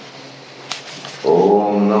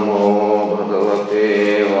नमो भगवते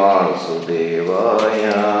वासुदेवाय।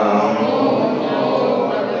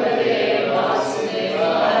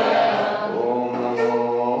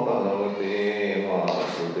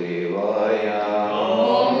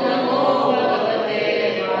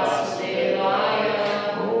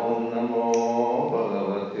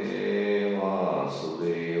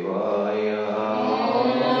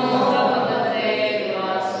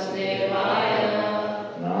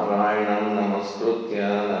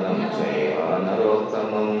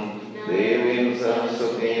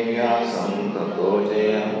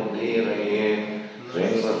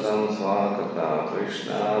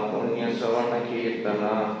 Kṛṣṇa punya savana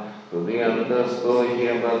kirtana hridayantastho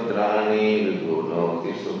bhadrani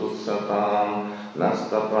vidgunoti sudusatam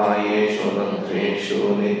nastapayeshu radreshu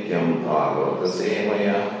nityam bhagavata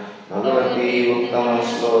semaya bhagavati uttama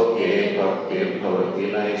shloke bhaktir bhavati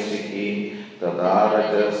naisiki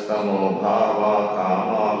tadarajastamo bhava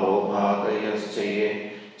kama lobhatayaschaye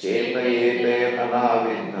chetayete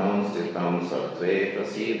tanavidham stitam sattve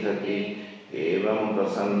prasidhati एवं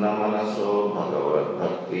प्रसन्न मनसो भगवत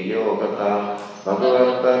भक्ति योगता भगवत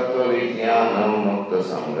तत्व विज्ञानम मुक्त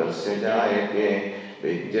संघर्ष जायते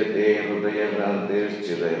विद्यते हृदय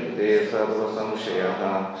ग्रंथिश्चिरन्ते सर्व संशयः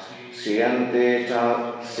श्रियन्ते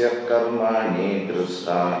चास्य कर्माणि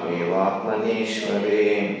दृष्टा एवात्मनीश्वरे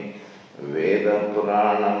वेद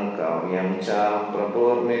पुराणं काव्यं च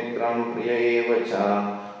प्रभुर्मित्रं प्रिय एव च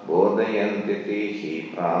बोधयन्ति हि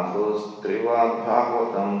प्राहुस्त्रिवाग्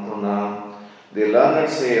भागवतं पुनः. The learned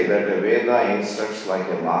say that a Veda instructs like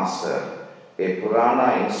a master, a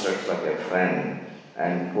Purana instructs like a friend,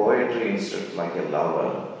 and poetry instructs like a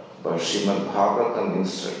lover, but Śrīmad Bhāgavatam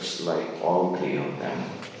instructs like all three of them.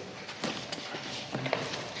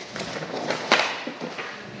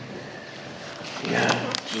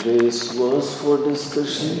 Today's verse for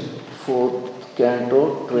discussion, 4th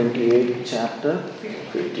Canto, 28th chapter,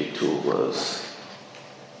 52 verse.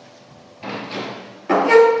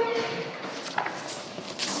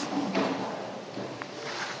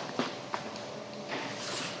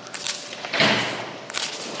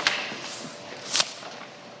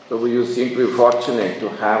 So you seem to be fortunate to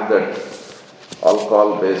have that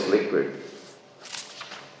alcohol-based liquid.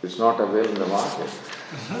 It's not available in the market.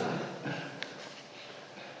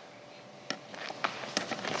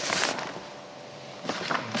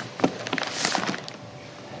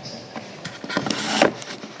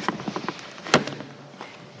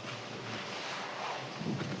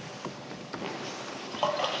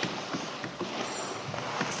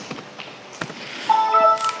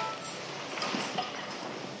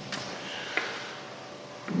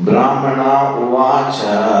 Brahmana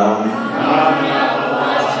uvacha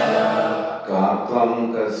Katvam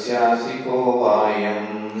kasyasiko vayam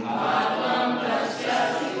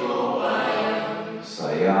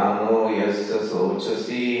Sayano yasya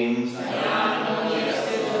sochasi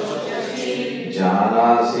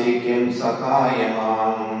Janasi kim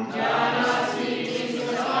sakhayamam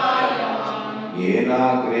Yena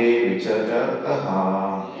kre vichajartaha.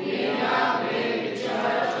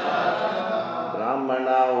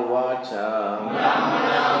 Brahmana uvacha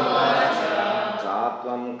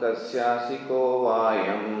Katvam kasyasiko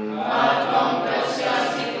vayam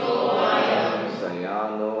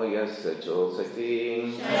Sayano yasya chosati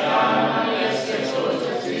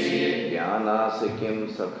Jnanasi kim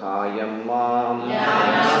sakhayam mam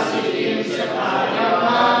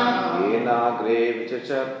Yenagre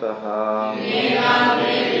vichachartaha.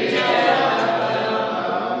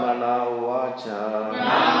 Brahmana uvacha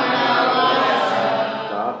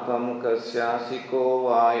Katvam kasyasiko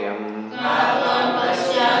vayam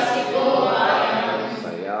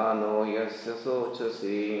Sayano yasya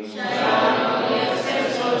sochasi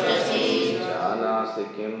Janasi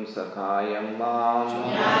kim sakhayam mam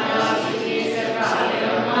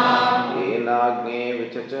Yenagre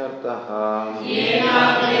vichachartaha.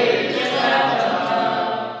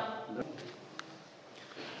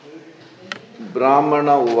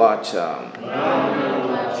 Brahmana uvacha.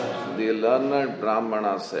 The learned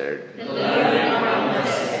Brahmana said,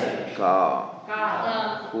 Ka,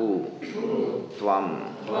 who, Tvam,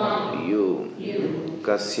 you,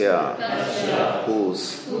 Kasya, whose,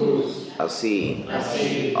 Asi,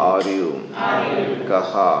 are you,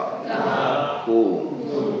 Kaha, who,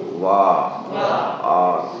 Va,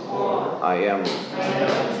 are, I am,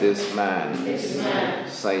 this man,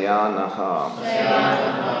 Sayanaha,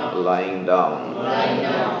 lying down,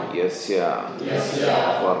 Yasya,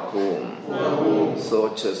 for whom,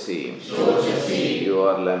 Sochasi, you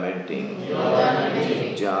are lamenting,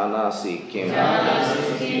 Janasi kim,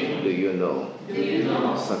 do you know,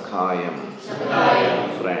 Sakhayam,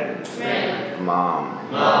 friend,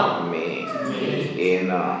 Mam, me,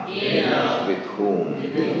 Ena, with whom,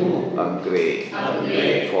 Agre,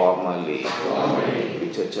 formerly,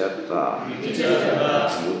 Vichacharta,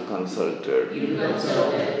 you consulted,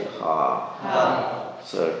 Ha,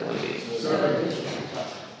 certainly.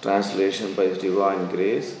 Translation by His Divine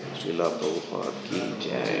Grace, Srila Prabhupada Ki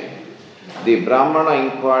Jai. The Brahmana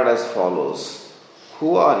inquired as follows: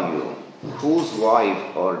 Who are you? Whose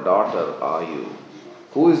wife or daughter are you?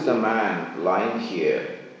 Who is the man lying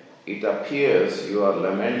here? It appears you are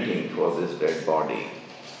lamenting for this dead body.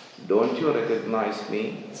 Don't you recognize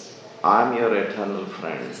me? I am your eternal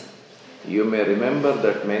friend. You may remember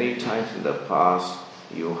that many times in the past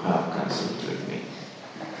you have consulted me.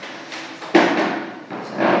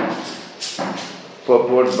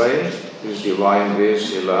 Purport by His Divine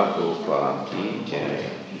Grace Srila Prabhupada Ki Jai.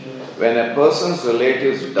 When a person's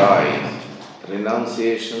relatives die,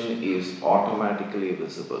 renunciation is automatically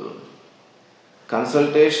visible.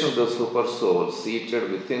 Consultation of the Supersoul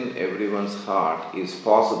seated within everyone's heart is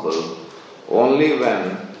possible only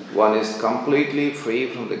when one is completely free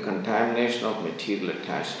from the contamination of material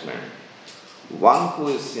attachment. One who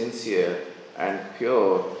is sincere and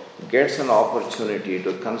pure gets an opportunity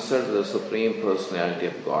to consult the Supreme Personality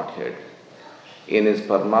of Godhead in His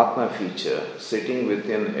Paramātmā feature sitting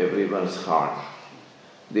within everyone's heart.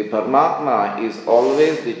 The Paramātmā is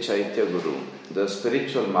always the Chaitya Guru, the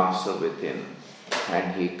spiritual master within,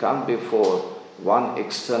 and he comes before one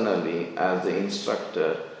externally as the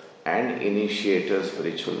instructor and initiator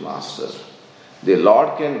spiritual master. The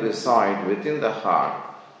Lord can reside within the heart,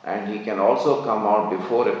 and he can also come out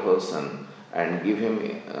before a person and give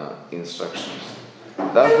him instructions.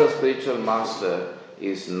 Thus the spiritual master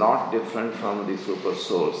is not different from the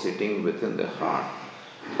Supersoul sitting within the heart.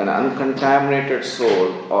 An uncontaminated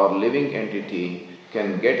soul or living entity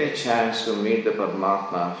can get a chance to meet the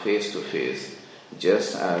Paramātmā face to face,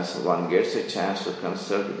 just as one gets a chance to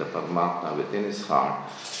consult with the Paramātmā within his heart.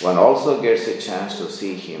 One also gets a chance to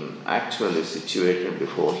see him actually situated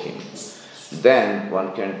before him. Then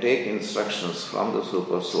one can take instructions from the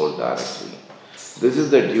Supersoul directly. This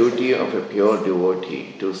is the duty of a pure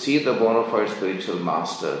devotee, to see the bona fide spiritual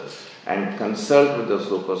master and consult with the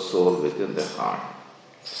Supersoul within the heart.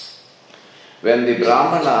 When the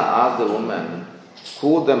Brahmana asked the woman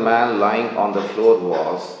who the man lying on the floor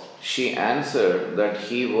was, she answered that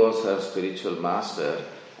he was her spiritual master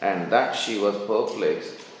and that she was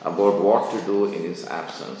perplexed about what to do in his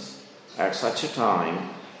absence. At such a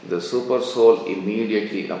time, the Supersoul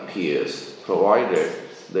immediately appears, provided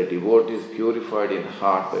the devotee is purified in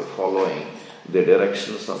heart by following the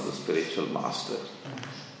directions of the spiritual master.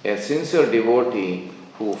 A sincere devotee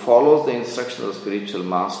who follows the instructions of the spiritual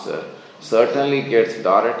master certainly gets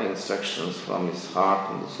direct instructions from his heart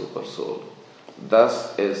from the Supersoul.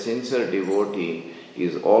 Thus, a sincere devotee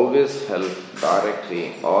is always helped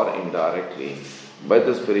directly or indirectly by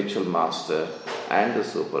the spiritual master and the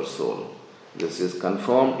Supersoul. This is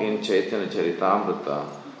confirmed in Chaitanya Charitamrita,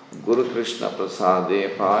 Guru Kṛṣṇa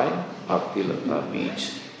Prasade Pai Bhakti Lata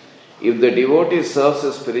Beach. If the devotee serves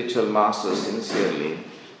the spiritual master sincerely,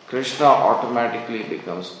 Kṛṣṇa automatically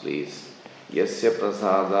becomes pleased. Yasya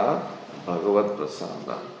Prasada Bhagavad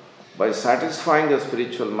Prasada. By satisfying the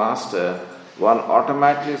spiritual master, one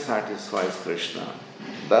automatically satisfies Kṛṣṇa.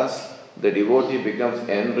 Thus, the devotee becomes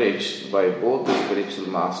enriched by both the spiritual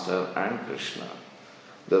master and Kṛṣṇa.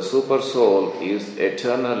 The Supersoul is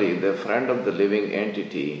eternally the friend of the living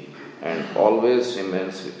entity and always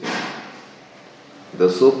remains with him. The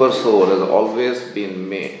Supersoul has always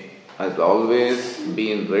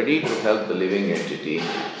been ready to help the living entity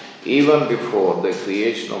even before the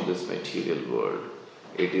creation of this material world.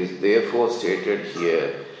 It is therefore stated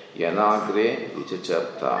here, Yanagre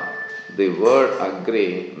Vichacharta. The word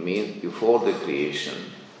agre means before the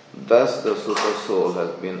creation. Thus the Supersoul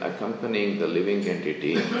has been accompanying the living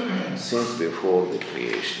entity since before the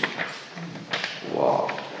creation. Wow,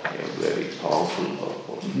 a very powerful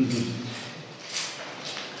purpose.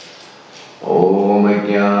 Om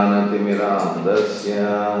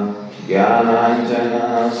Jnanatimidandasya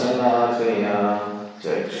Jnananjana Salakaya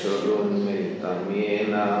Chakshurunmilitam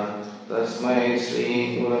Yena Tasmai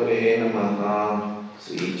Sri Gurave Namaha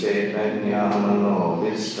Sri Chaitanya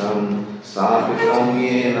Manovistam Sthapitam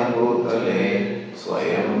Yena Bhutale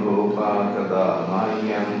Swayam Rupa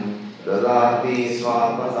Kadamanyam Dadati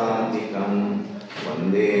Swapadantikam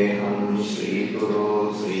Vandeham Sri Guru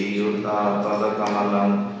Sri Yuta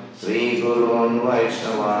Padakamalam Sri Gurun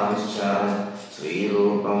Vaishnavanscha Sri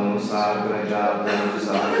Rupam Sagrajatam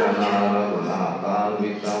Sagana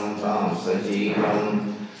Raghunathanvitam Tam Sajivam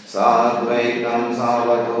Sadvaitam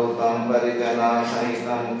Savadutam Parijana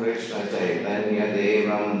Sahitam Kṛṣṇa Chaitanya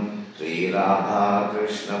Devam Sri Radha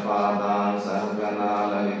Krishna Padan Sahagana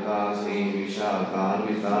Lalita Sri Vishakhan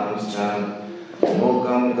Vitanscha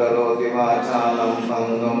Mukam Karoti Vachalam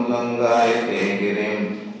Pangam Langayate Girim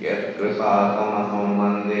Yat Kripatamaham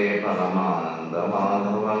Vande Paramananda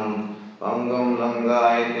Madhavam Pangam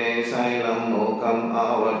Langayate Sailam Mukam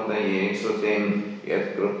Avartaye Srutim Yat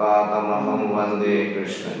Kripatamaham Vande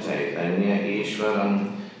Krishna Chaitanya Ishwaram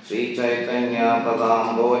Sri Chaitanya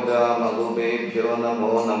Padamboja Madhubebhyo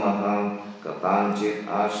Namo Namaha Katanchit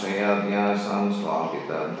Ashrayadhyasam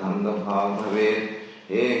Swapita Dhanda Bhagavad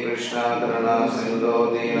He Krishna Karana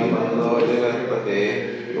Sindho Dina Bandho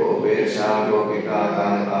Jagatpate Gopesha Gopika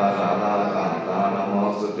Kanta Radha Kanta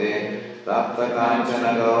Namostute Tapta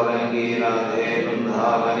Kanchana Gaurangi Radhe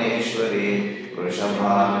Vrindavaneshwari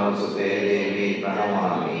Vrishabhanusute Devi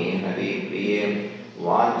Pranamami Hari Priye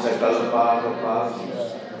Vanchakalpakapasi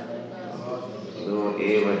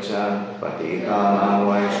Evacha Patitanam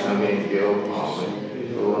Vaishnavibhyo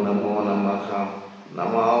Bhavanto Namo Namaha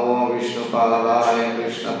Namo Vishnupadaya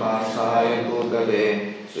Krishna Pasaya Bhutale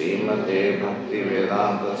Śrīmate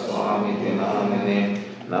Bhaktivedanta Swamiti Namine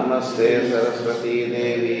Namaste Saraswati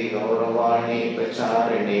Devi Gauravani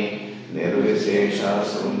Pracharini Nirvisesha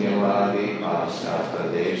Sunyavadi Paschata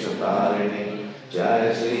Desha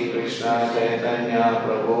Jai Sri Krishna Chaitanya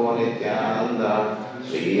Prabhu Nityananda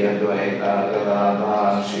Sri Advaita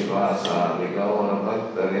Gadadhar Shivasa Gaura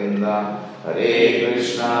Bhaktarinda Hare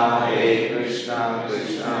Krishna Krishna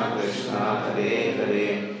Krishna Hare Hare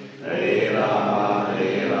Hare Rama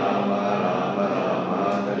Rama Rama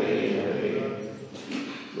Hare Hare.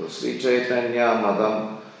 So Sri Chaitanya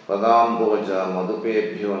Padamboja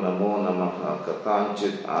Madhupebhyo Namo Namaha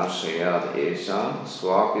Katanchit Ashrayad Esha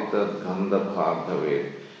Swapita Gandha Bhagavad.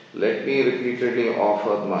 Let me repeatedly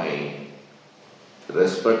offer my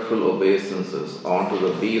respectful obeisances unto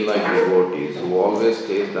the bee-like devotees who always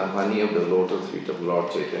taste the honey of the lotus feet of Lord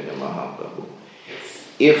Chaitanya Mahaprabhu.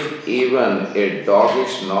 If even a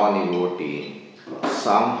doggish non-devotee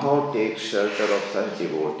somehow takes shelter of such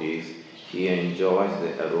devotees, he enjoys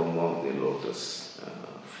the aroma of the lotus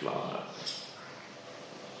flower.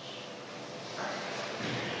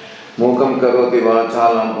 Mukam karoti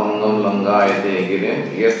vachalam pangam langayate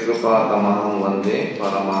girim yatkrupatamaham vande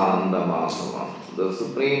paramananda masavam. The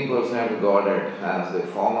Supreme Personality of Godhead has the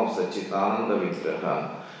form of Satchitananda Vigraha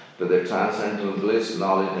to the transcendental bliss,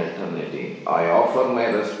 knowledge and eternity. I offer my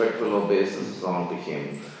respectful obeisances unto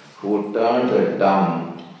Him who turned the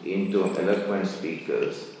dumb into eloquent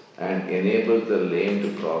speakers and enabled the lame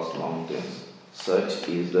to cross mountains. Such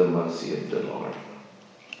is the mercy of the Lord.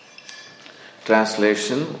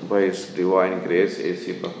 Translation by His Divine Grace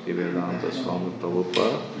A.C. Bhaktivedanta Swami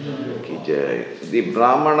Prabhupada Ki Jai. The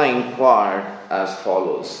Brahmana inquired as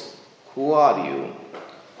follows: Who are you?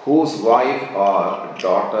 Whose wife or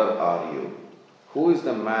daughter are you? Who is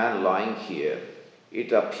the man lying here?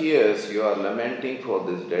 It appears you are lamenting for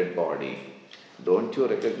this dead body. Don't you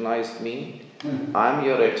recognize me? I am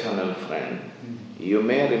your eternal friend. You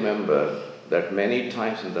may remember that many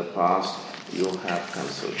times in the past you have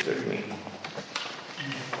consulted me.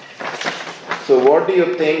 So what do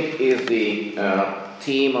you think is the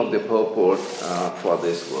theme of the purport for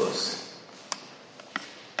this verse?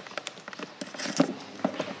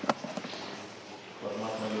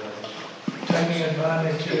 Taking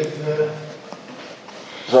advantage of the...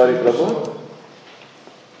 Sorry, Prabhu?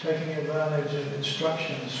 Taking advantage of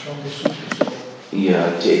instructions from the Supersoul.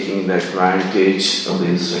 Yeah, taking the advantage of the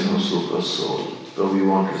instruction of Supersoul. Prabhu, you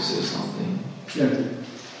want to say something? Yeah.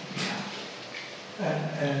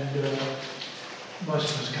 And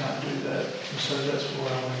most of us can't do that, so that's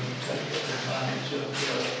why we take advantage of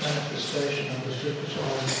the manifestation of the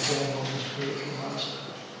Supersoul in the form of the spiritual master.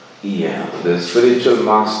 Yeah, the spiritual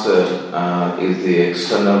master is the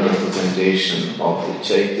external representation of the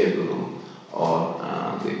Chaitya Guru or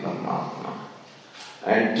the Paramātmā.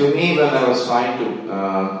 And to me, when I was trying to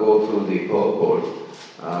go through the purport,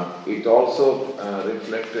 it also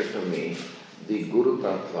reflected to me the Guru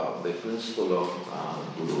Tattva, the principle of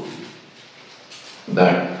Guru.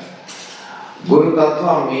 That Guru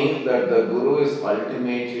Tattva means that the Guru is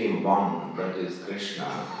ultimately one, that is Kṛṣṇa,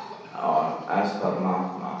 or as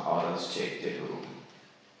Paramātmā, or as Chaitya Guru.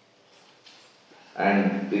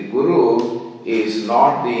 And the Guru is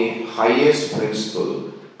not the highest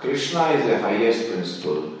principle. Kṛṣṇa is the highest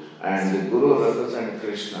principle, and the Guru represents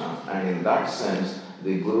Kṛṣṇa, and in that sense,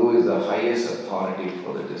 the Guru is the highest authority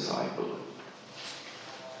for the disciple.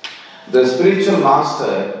 The spiritual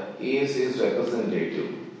master is his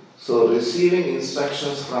representative. So receiving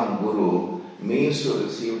instructions from Guru means to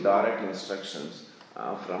receive direct instructions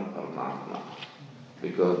from Paramātmā.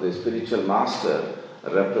 Because the spiritual master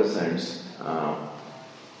represents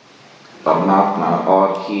Paramātmā,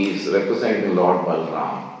 or he is representing Lord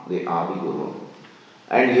Balram, the Adi Guru.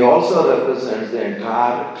 And he also represents the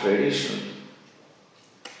entire tradition.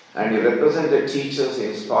 And he represents the teachers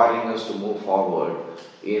inspiring us to move forward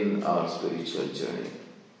in our spiritual journey.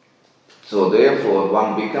 So therefore,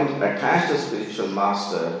 one becomes attached to spiritual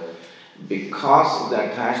master because of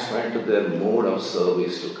the attachment to their mode of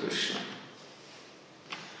service to Kṛṣṇa.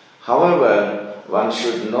 However, one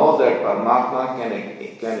should know that Paramātmā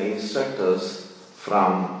can instruct us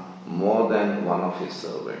from more than one of his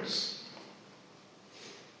servants.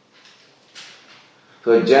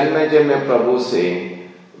 So Janme Janme Prabhu say,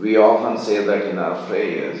 we often say that in our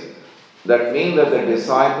prayers, that means that the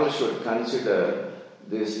disciple should consider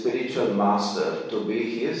the spiritual master to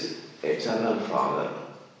be his eternal father.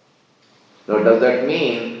 Now, does that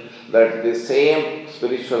mean that the same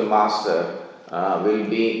spiritual master will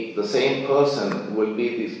be, the same person will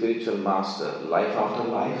be the spiritual master life after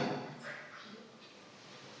life?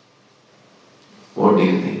 What do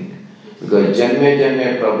you think? Because Janme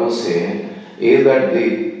Janme Prabhu say is that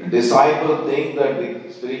the disciple think that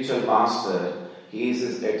the spiritual master, he is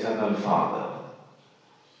his eternal father.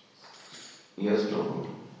 Yes, Prabhu.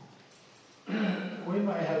 We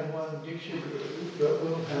may have one Diksha Guru, but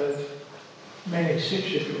we'll have many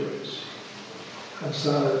Siksha Gurus. And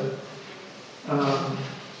so,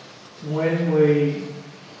 when we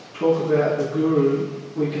talk about the Guru,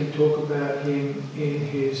 we can talk about him in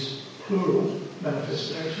his plural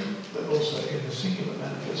manifestation, but also in the singular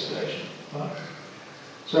manifestation. Right?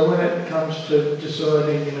 So when it comes to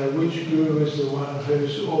deciding, which Guru is the one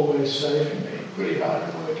who's always saving me, pretty hard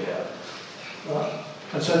to work out. Right?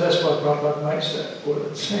 And so that's why Prabhupada makes that, or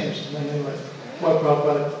it seems to me anyway, why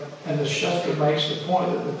Prabhupada and the Shastra makes the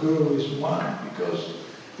point that the Guru is one, because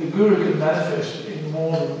the Guru can manifest in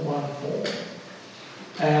more than one form.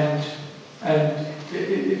 And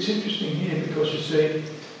it's interesting here because you see,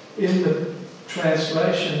 in the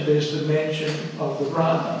translation there's the mention of the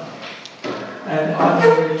Brahma, and I'm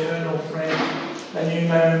your eternal friend, and you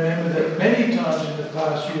may remember that many times in the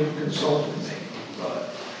past you have consulted me. Right?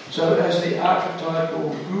 So as the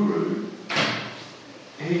archetypal Guru,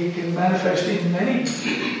 he can manifest in many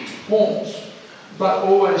forms, but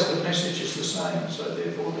always the message is the same, so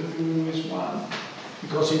therefore the Guru is one,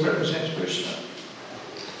 because he represents Kṛṣṇa.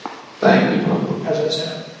 Thank you, Prabhu. How's that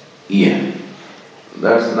sound? Yeah,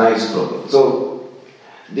 that's nice, Prabhu. So,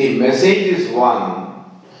 the message is one,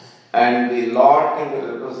 and the Lord can be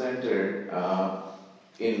represented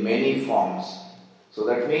in many forms. So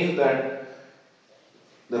that means that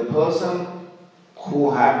the person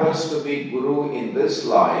who happens to be Guru in this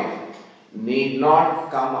life need not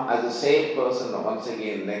come as the same person once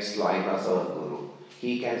again next life as our Guru.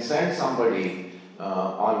 He can send somebody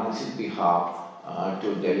on his behalf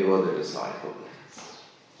to deliver the disciple.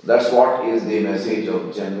 That's what is the message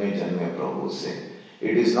of Janme Janme Prabhu saying.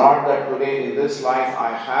 It is not that today in this life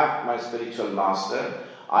I have my spiritual master.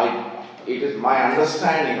 It is my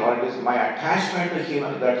understanding or it is my attachment to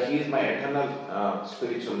him that he is my eternal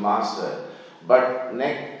spiritual master. But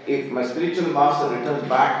if my spiritual master returns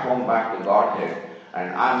back home, back to Godhead,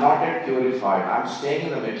 and I am not yet purified, I am staying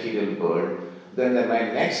in the material world, then in my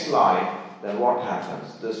next life, then what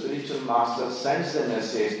happens? The spiritual master sends the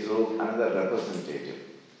message through another representative.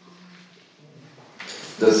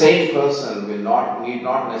 The same person need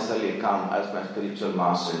not necessarily come as my spiritual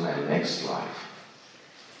master in my next life.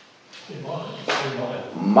 In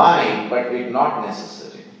mind. Might, but it not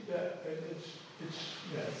necessary. Yeah,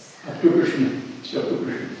 it's Up to Kṛṣṇa. It's up to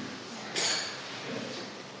Kṛṣṇa.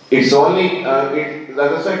 It's only,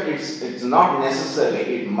 like I said, it's not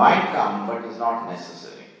necessary. It might come, but it's not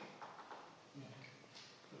necessary.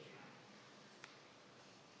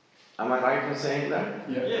 Am I right in saying that?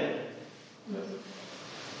 Yeah.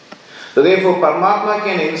 So therefore, Paramātmā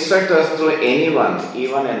can instruct us through anyone,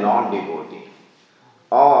 even a non-devotee,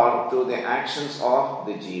 or through the actions of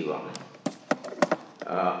the jiva,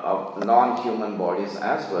 of non-human bodies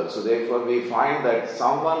as well. So therefore, we find that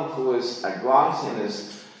someone who is advanced in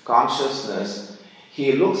his consciousness,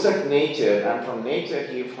 he looks at nature, and from nature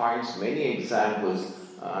he finds many examples,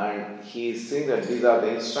 and he is saying that these are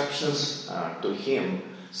the instructions to him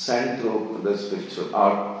sent through the spiritual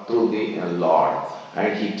or through the Lord,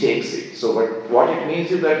 and he takes it. So what it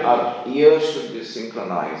means is that our ears should be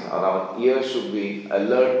synchronized, or our ears should be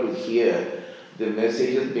alert to hear the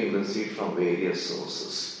messages being received from various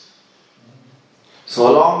sources.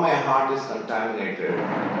 So long my heart is contaminated,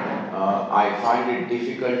 I find it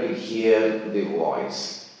difficult to hear the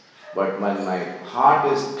voice. But when my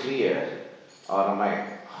heart is clear, or my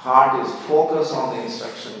heart is focused on the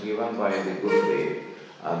instruction given by the Gurudev,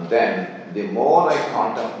 And then the more I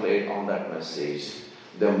contemplate on that message,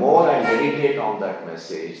 the more I meditate on that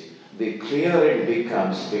message, the clearer it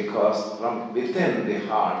becomes, because from within the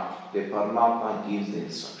heart, the Paramātmā gives the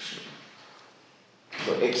instruction.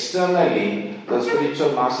 So externally, the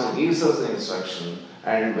spiritual master gives us the instruction,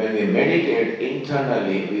 and when we meditate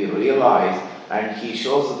internally, we realize, and he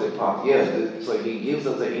shows us the path. Yes, so he gives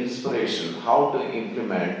us the inspiration how to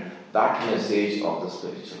implement that message of the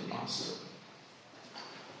spiritual master.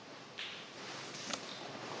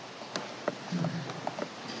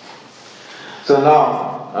 So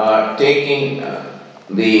now, taking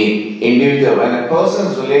the individual, when a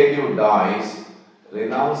person's relative dies,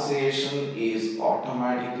 renunciation is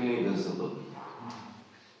automatically visible.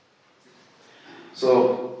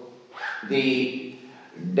 So, the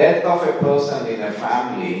death of a person in a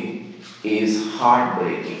family is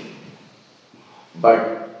heartbreaking.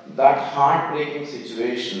 But that heartbreaking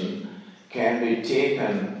situation can be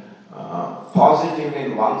taken positively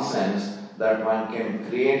in one sense, that one can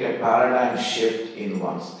create a paradigm shift in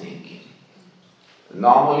one's thinking.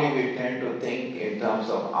 Normally we tend to think in terms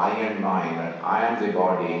of I and mine, that I am the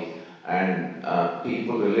body and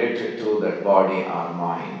people related to that body are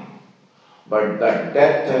mine. But that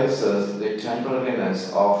death tells us the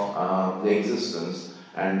temporariness of the existence,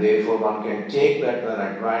 and therefore one can take that as an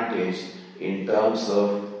advantage in terms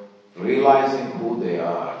of realizing who they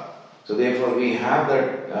are. So therefore we have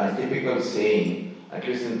that typical saying, at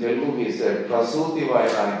least in Telugu we said, Prasuti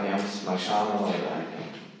Vairagyam Smashana Vairagyam.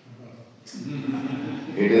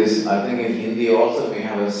 It is, I think in Hindi also we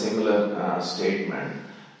have a similar statement.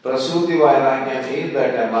 Prasuti Vairagyam is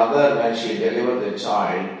that a mother, when she delivered the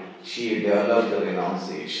child, she developed the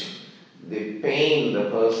renunciation. The pain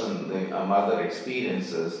the person, the mother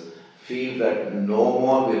experiences, feel that no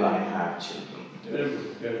more will I have children.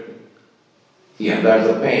 Yeah, that's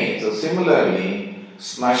the pain. So similarly,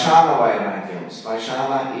 Smashana Vairagyam.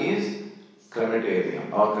 Smashana is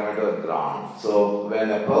crematorium or crematorium ground. So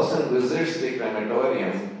when a person visits the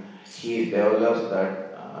crematorium, he develops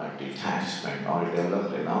that detachment, or he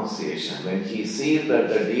develops renunciation. When he sees that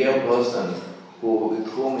the dear person with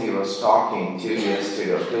whom he was talking till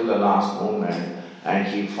yesterday or till the last moment, and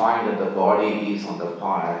he finds that the body is on the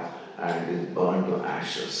fire and is burned to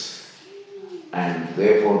ashes. And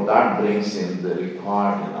therefore that brings in the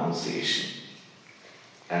required renunciation.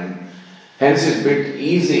 And hence it's a bit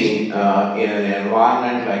easy in an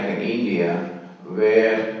environment like in India,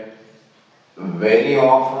 where very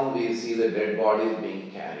often we see the dead bodies being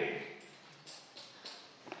carried.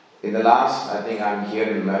 In the last, I think I'm here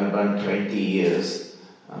in Melbourne 20 years,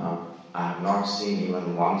 I have not seen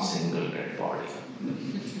even one single dead body.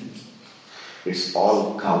 It's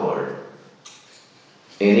all covered.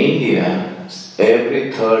 In India,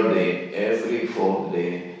 every third day, every fourth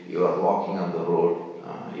day, you are walking on the road,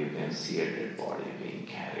 you can see a dead body being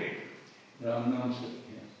carried. Ram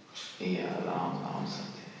Yeah, Ram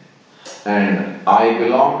Satya. And I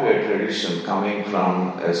belong to a tradition coming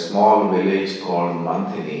from a small village called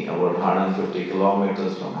Manthini, about 150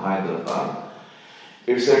 kilometers from Hyderabad.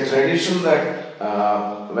 It's a tradition that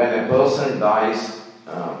when a person dies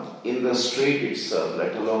in the street itself,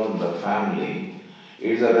 let alone the family,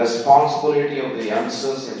 it is a responsibility of the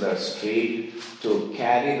youngsters in that street to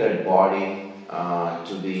carry that body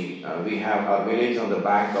to the, we have a village on the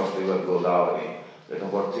bank of river Godavari, that's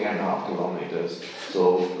about 3.5 kilometers.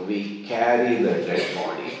 So we carry the dead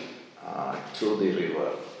body to the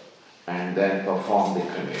river and then perform the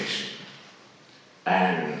cremation.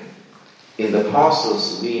 And in the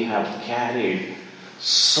process, we have carried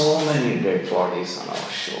so many dead bodies on our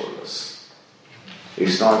shoulders.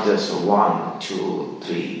 It's not just 1, 2,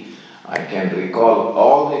 3. I can recall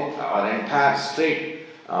our entire street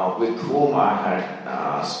with whom I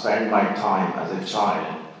had spent my time as a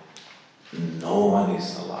child. No one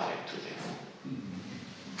is alive today.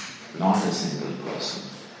 Not a single person.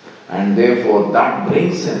 And therefore that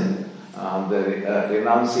brings in the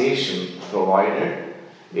renunciation, provided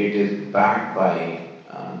it is backed by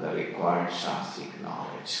the required Shastric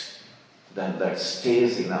knowledge. Then that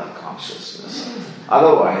stays in our consciousness.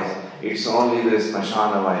 Otherwise, it's only this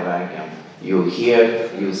Smashana Vairagyam. You hear,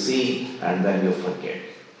 you see, and then you forget.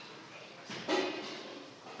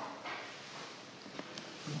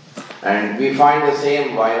 And we find the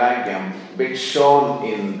same Vairagyam bit shown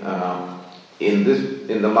in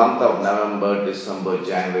the month of November, December,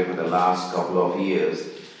 January, for the last couple of years.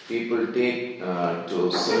 People take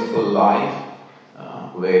to simple life,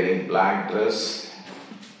 wearing black dress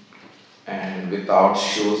and without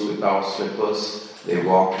shoes, without slippers. They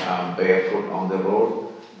walk barefoot on the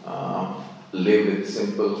road, live with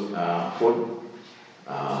simple food,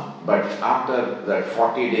 but after that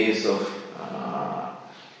 40 days of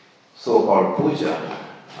so-called puja,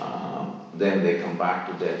 then they come back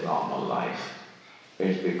to their normal life.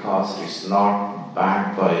 It's because it's not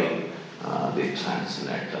backed by the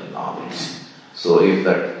transcendental knowledge. So if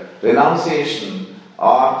that renunciation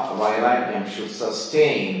or vairagyam should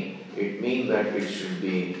sustain, it means that it should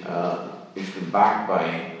be backed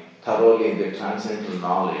by thoroughly the transcendental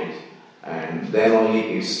knowledge, and then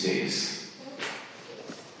only it stays.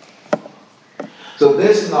 So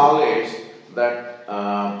this knowledge that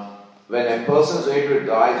when a person is ready to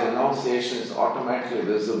die, renunciation is automatically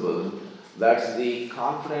visible. That's the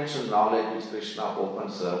confidential knowledge which Kṛṣṇa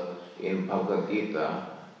opens up in Bhagavad Gita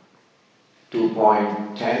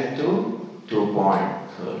 2.10 to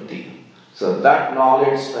 2.30. So that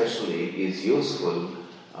knowledge especially is useful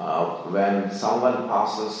when someone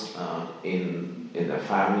passes in a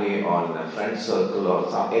family or in a friend circle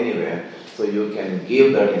or anywhere, so you can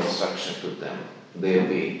give that instruction to them. They'll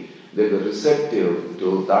be receptive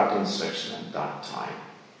to that instruction at that time.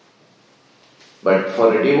 But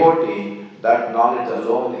for a devotee, that knowledge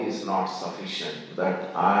alone is not sufficient. That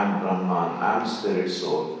I am Brahman, I am spirit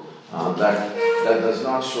soul. That does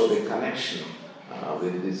not show the connection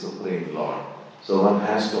with the Supreme Lord. So one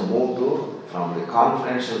has to move from the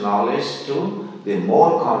confidential knowledge to the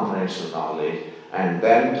more confidential knowledge, and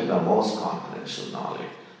then to the most confidential knowledge.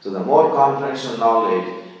 So the more confidential knowledge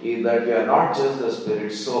is that we are not just the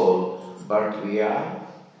spirit soul, but we are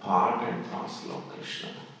part and parcel of Kṛṣṇa.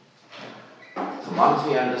 So once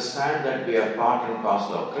we understand that we are part and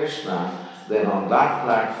parcel of Kṛṣṇa, then on that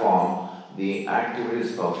platform, the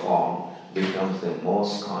activities performed becomes the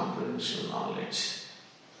most confidential knowledge.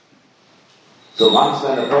 So once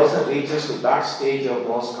when a person reaches to that stage of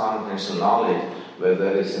most confidential knowledge,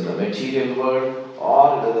 whether it's in the material world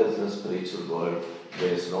or whether it's in the spiritual world,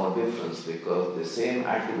 there is no difference because the same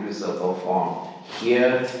activities are performed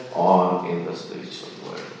here or in the spiritual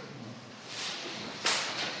world.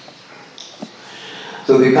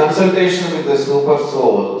 So the consultation with the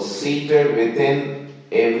Supersoul seated within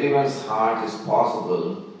everyone's heart is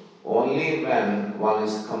possible only when one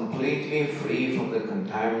is completely free from the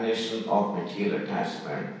contamination of material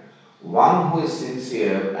attachment. One who is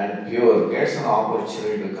sincere and pure gets an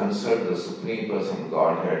opportunity to consult the Supreme Personality of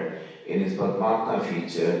Godhead in His Paramātmā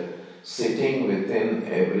feature, sitting within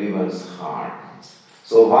everyone's heart.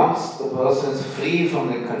 So once the person is free from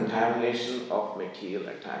the contamination of material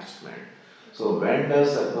attachment, so when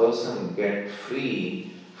does a person get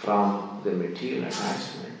free from the material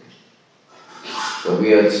attachment? So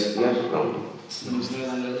we are from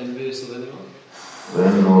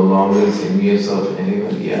when no longer is envious of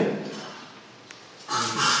anyone yet.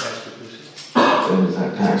 When is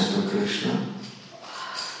attached to Kṛṣṇa.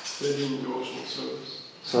 Studying devotional service.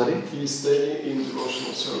 Sorry? He is studying in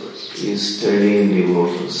devotional service. He is studying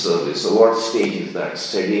devotional service. So what stage is that?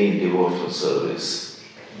 Studying devotional service.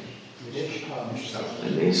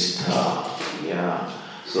 Nishtha. Yeah.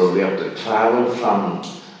 So we have to travel from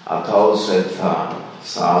Atau Shraddha,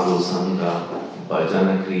 Sadhu Sangha,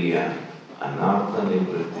 Bhajana Kriya, Anartha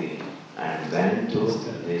Nivritti, and then to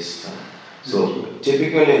Nishtha. So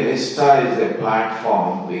typically Nishtha is a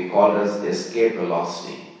platform we call as escape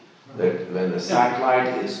velocity. That when the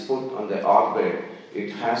satellite is put on the orbit,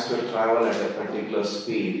 it has to travel at a particular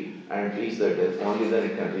speed and reach the depth. Only then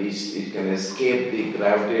it can reach, it can escape the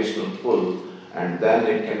gravitational pull, and then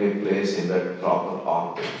it can be placed in that proper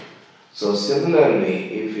orbit. So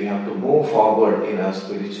similarly, if we have to move forward in our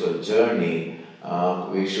spiritual journey,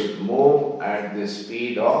 we should move at the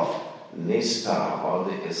speed of Nishtha or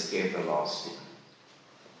the escape velocity.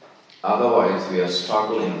 Otherwise, we are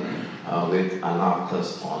struggling with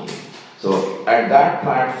anarthas only. So at that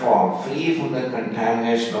platform, free from the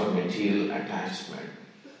contamination of material attachment,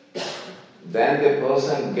 then the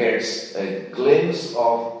person gets a glimpse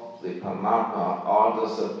of the Paramātmā or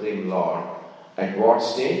the Supreme Lord. At what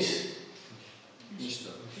stage?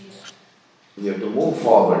 We have to move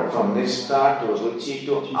forward from Nishtha to Ruchi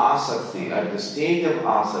to Asakti. At the stage of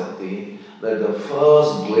Asakti, that the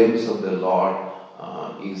first glimpse of the Lord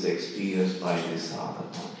is experienced by the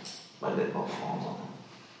sadhaka, by the performer.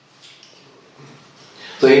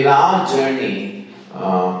 So in our journey,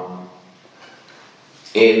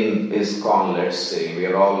 in ISKCON, let's say, we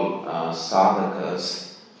are all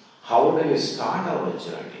sadhakas. How do we start our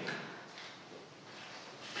journey?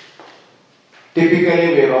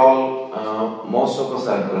 Typically, we are all, most of us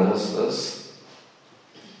are grahasthas,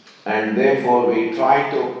 and therefore we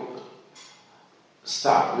try to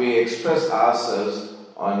we express ourselves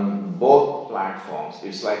on both platforms.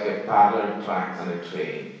 It's like a parallel track on a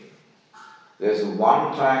train. There's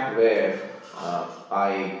one track where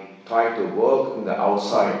I try to work in the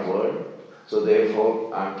outside world. So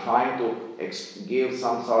therefore, I'm trying to give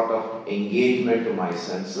some sort of engagement to my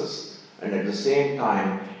senses, and at the same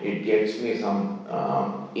time, it gets me some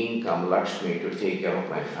income, Lakshmi, to take care of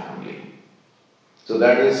my family. So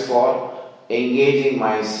that is for engaging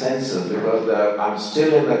my senses, because I'm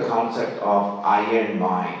still in the concept of I and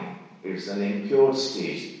mine. It's an impure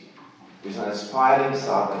stage. It's an aspiring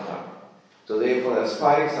sadhaka. So therefore,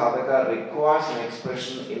 aspiring sadhaka requires an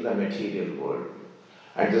expression in the material world.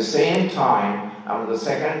 At the same time, I'm on the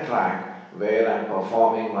second track where I'm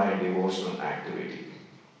performing my devotional activity.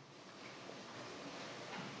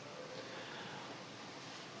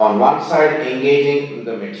 On one side, engaging in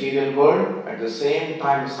the material world, at the same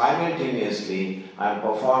time, simultaneously, I'm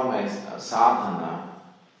performing my sadhana,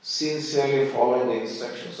 sincerely following the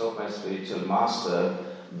instructions of my spiritual master,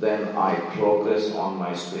 then I progress on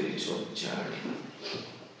my spiritual journey.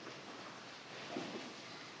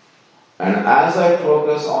 And as I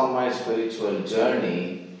progress on my spiritual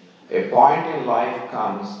journey, a point in life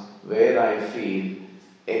comes where I feel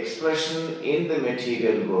expression in the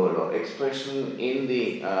material world, or expression in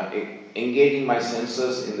the engaging my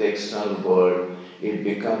senses in the external world, it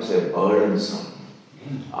becomes a burdensome.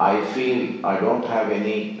 I feel I don't have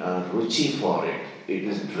any ruchi for it. It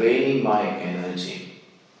is draining my energy.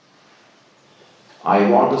 I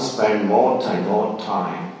want to spend more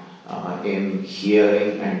time in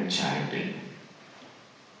hearing and chanting.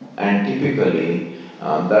 And typically,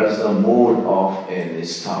 that is the mood of a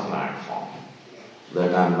Nistha platform,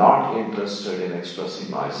 that I'm not interested in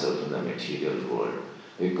expressing myself in the material world.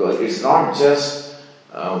 Because it's not just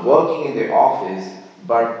working in the office,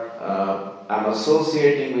 but I'm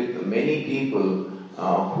associating with many people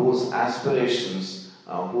whose aspirations,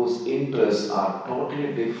 whose interests are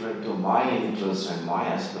totally different to my interests and my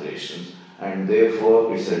aspirations, and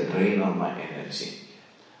therefore it's a drain on my energy.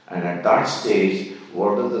 And at that stage,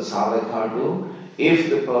 what does the sadhaka do? If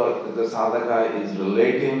the sadhaka is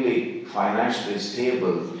relatively financially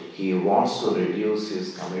stable, he wants to reduce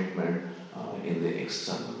his commitment in the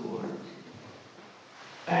external world.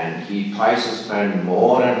 And he tries to spend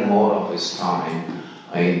more and more of his time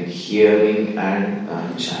in hearing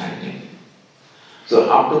and chanting. So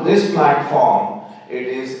up to this platform, it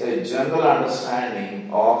is a general understanding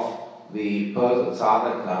of the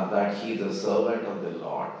sadhaka that he is a servant of the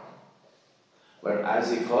Lord. But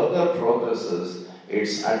as he further progresses,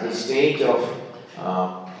 it's at the stage of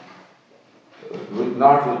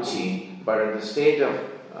not ruchi, but at the stage of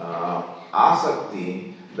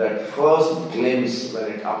asakti, that first glimpse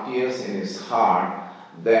when it appears in his heart,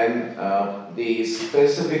 then the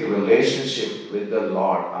specific relationship with the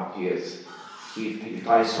Lord appears. He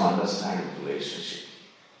tries to understand the relationship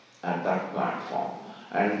at that platform.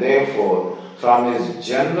 And therefore, from his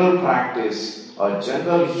general practice or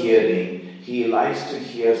general hearing, he likes to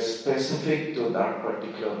hear specific to that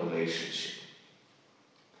particular relationship.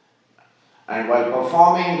 And while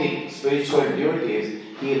performing the spiritual duties,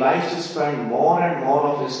 he likes to spend more and more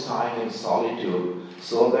of his time in solitude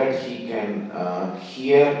so that he can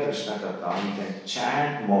hear Kṛṣṇa Katha, he can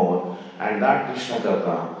chant more, and that Kṛṣṇa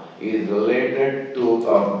Katha is related to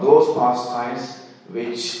those pastimes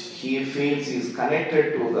which he feels is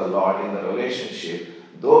connected to the Lord in the relationship.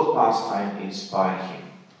 Those pastimes inspire him.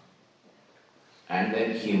 And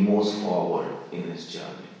then he moves forward in his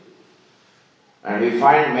journey. And we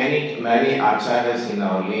find many acharyas in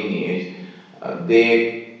our lineage,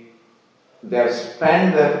 they have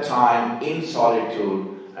spent their time in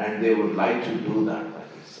solitude and they would like to do that by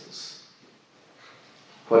themselves.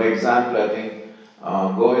 For example, I think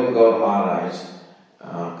Govind Gaur Maharaj,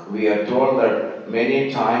 we are told that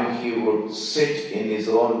many times he would sit in his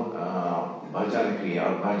own bhajan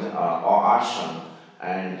kriya or ashram,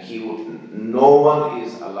 and no one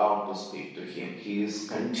is allowed to speak to him. He is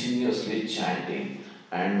continuously chanting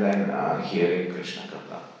and then hearing Kṛṣṇa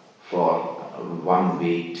Katha for 1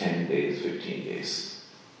 week, 10 days, 15 days.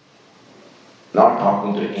 Not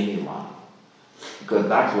talking to anyone. Because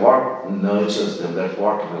that's what nurtures them, that's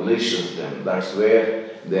what nourishes them, that's where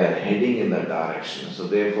they are heading in that direction. So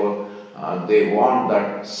therefore, they want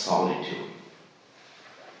that solitude.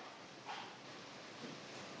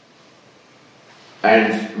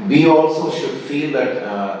 And we also should feel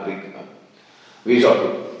that, we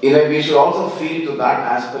should also feel to that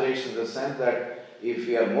aspiration in the sense that if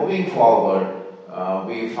we are moving forward,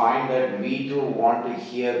 we find that we do want to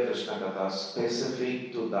hear Kṛṣṇa Katha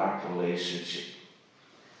specific to that relationship.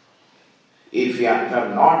 If we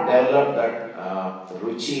have not developed that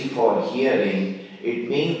ruchi for hearing, it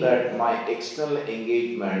means that my external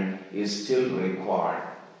engagement is still required,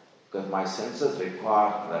 because my senses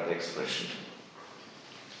require that expression.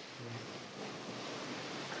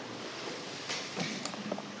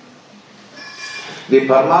 The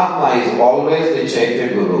Paramātmā is always the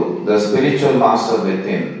Chaitya Guru, the spiritual master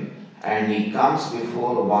within, and he comes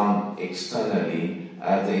before one externally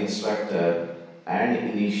as the instructor and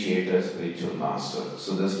initiator spiritual master.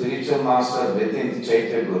 So the spiritual master within the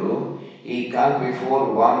Chaitya Guru, he comes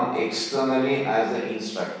before one externally as the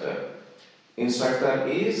instructor. Instructor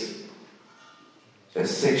is the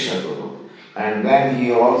Siksha Guru. And then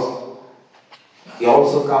he also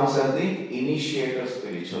comes as the initiator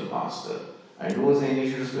spiritual master. And who is the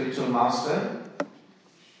initiator spiritual master?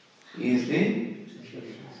 He is the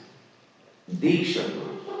Diksha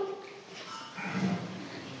Guru.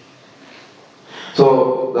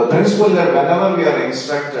 So the principle that whenever we are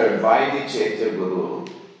instructed by the Chaitya Guru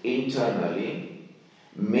internally,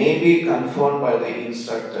 may be confirmed by the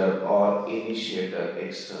instructor or initiator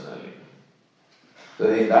externally.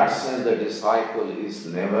 So in that sense, the disciple is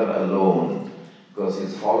never alone because he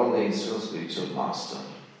is following the instruction of spiritual master.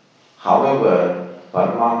 However,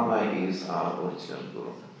 Paramātmā is our original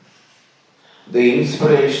Guru. The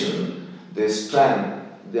inspiration, the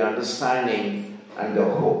strength, the understanding and the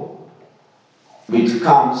hope which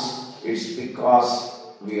comes, it's because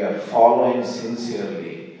we are following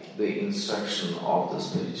sincerely the instruction of the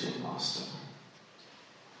spiritual master.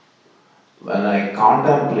 When I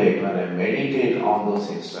contemplate, when I meditate on those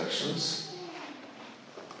instructions,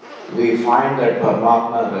 we find that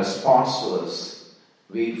Paramātmā responds to us.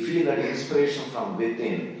 We feel that inspiration from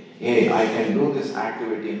within. Hey, I can do this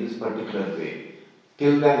activity in this particular way.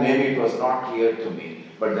 Till then, maybe it was not clear to me.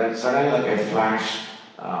 But then suddenly, like a flash,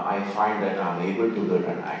 I find that I'm able to do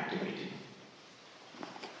an activity.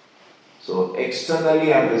 So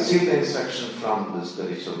externally, I receive the instruction from the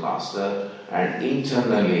spiritual master, and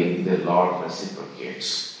internally, the Lord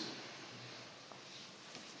reciprocates.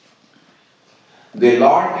 The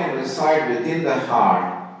Lord can reside within the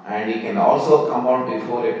heart, and he can also come out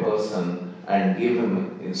before a person and give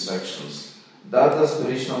him instructions. Thus, the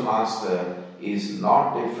spiritual master is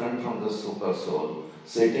not different from the Supersoul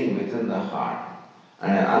sitting within the heart.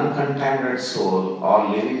 And an uncontaminated soul or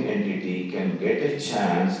living entity can get a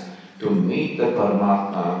chance to meet the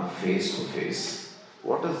Paramātmā face to face.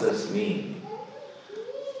 What does this mean?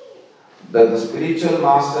 That the spiritual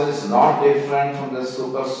master is not different from the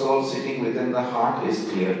Supersoul sitting within the heart is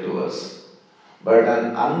clear to us. But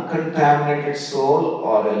an uncontaminated soul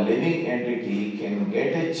or a living entity can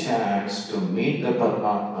get a chance to meet the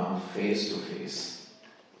Paramātmā face to face.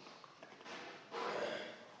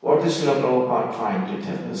 What is Srila Prabhupada trying to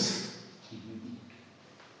tell us?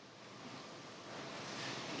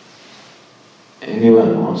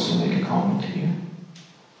 Anyone wants to make a comment here?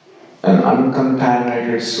 An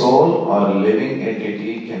uncontaminated soul or a living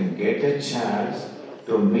entity can get a chance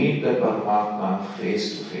to meet the Paramātmā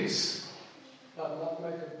face to face. Not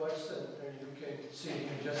make a voice and you can see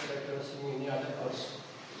him just like you're seeing any other person.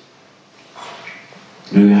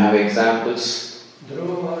 Do you have examples?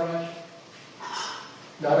 Dhruva Maharaj,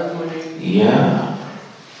 Narad Muni. Yeah.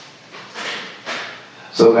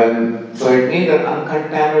 So it means that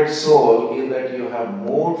uncontaminated soul is that you have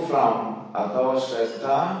moved from Atava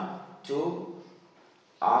Shraddha to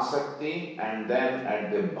Asakti, and then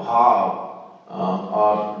at the Bhav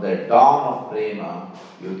or the dawn of Prema,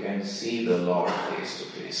 you can see the Lord face to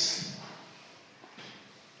face.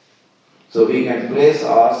 So we can place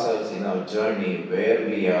ourselves in our journey where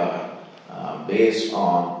we are based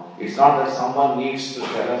on, it's not that someone needs to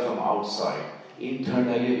tell us from outside.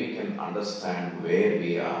 Internally we can understand where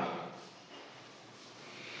we are.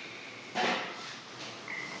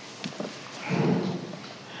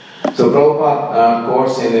 So Prabhupada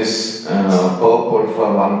quotes in his purport for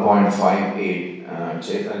 1.58,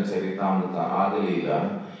 Chaitanya Charitamrita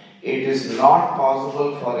Adilila, it is not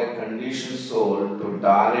possible for a conditioned soul to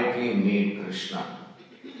directly meet Kṛṣṇa,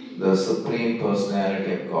 the Supreme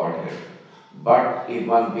Personality of Godhead. But if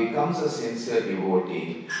one becomes a sincere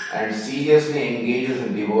devotee and seriously engages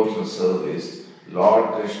in devotional service, Lord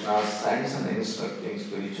Kṛṣṇa sends an instructing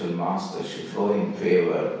spiritual master to show him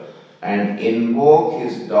favor and invoke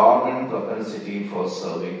his dormant propensity for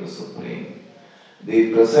serving the Supreme.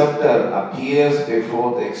 The preceptor appears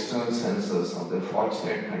before the external senses of the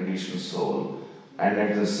fortunate conditioned soul, and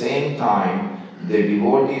at the same time, the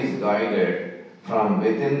devotee is guided from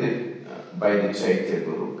within by the Chaitya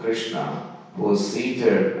Guru, Kṛṣṇa, who is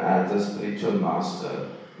seated as the spiritual master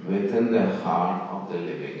within the heart of the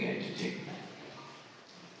living entity.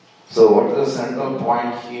 So what is the central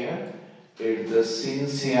point here? It's the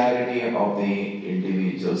sincerity of the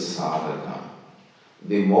individual sadhaka.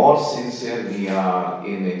 The more sincere we are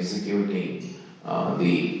in executing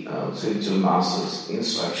the spiritual master's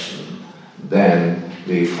instruction, then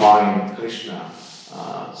we find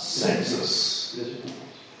Kṛṣṇa sends us,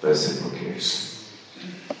 reciprocates.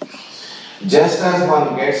 Just as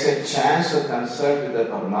one gets a chance to consult with the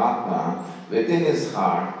Paramātmā within his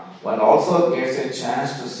heart, one also gets a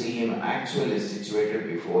chance to see him actually situated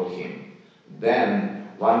before him. Then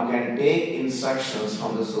one can take instructions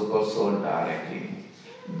from the Supersoul directly.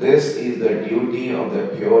 This is the duty of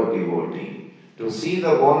the pure devotee, to see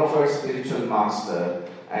the bona fide spiritual master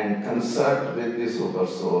and consult with the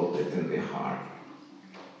Supersoul within the heart.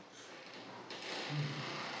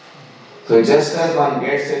 So just as one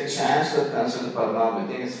gets a chance to consult Paramātmā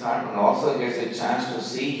within his heart, one also gets a chance to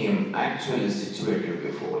see him actually situated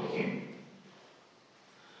before him.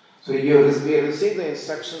 So we receive the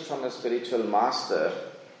instruction from a spiritual master,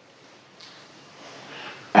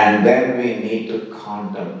 and then we need to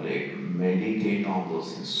contemplate, meditate on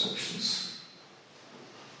those instructions.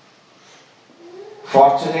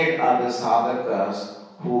 Fortunate are the sadhakas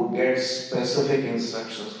who get specific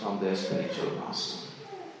instructions from their spiritual master.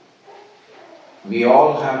 We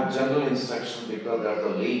all have general instruction because that's the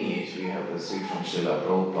lineage we have received from Srila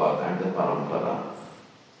Prabhupada and the Parampara.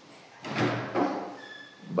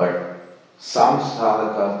 But some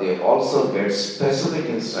sadhakas, they also get specific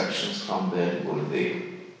instructions from their Gurudev.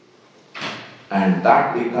 And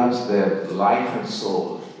that becomes their life and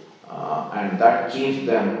soul. And that keeps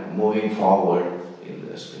them moving forward in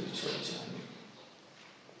their spiritual journey.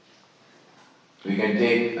 We can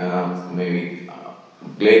take maybe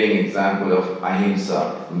glaring example of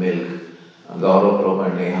ahimsa, milk, Gaurav Prabhu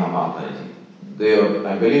and Neha Mataji.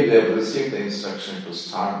 I believe they have received the instruction to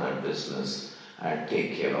start that business and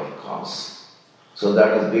take care of cows. So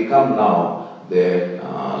that has become now their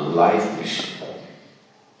life mission.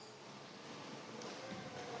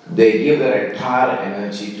 They give their entire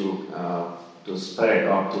energy to spread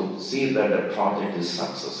or to see that the project is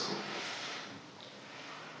successful.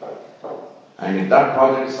 And if that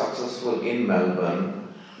project is successful in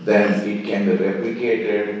Melbourne, then it can be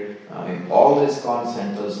replicated in all these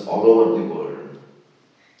centers all over the world.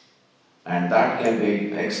 And that can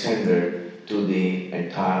be extended to the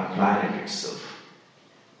entire planet itself.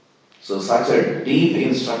 So such a deep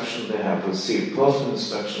instruction they have received, personal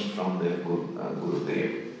instruction from their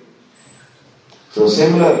Gurudev. So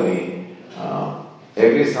similarly,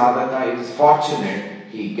 every sadhaka is fortunate,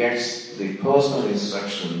 he gets the personal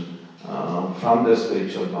instruction from the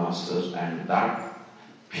spiritual masters, and that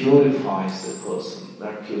purifies the person,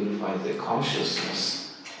 that purifies the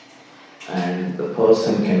consciousness, and the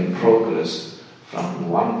person can progress from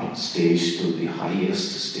one stage to the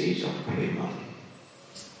highest stage of prema.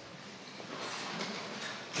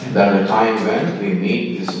 And at a time when we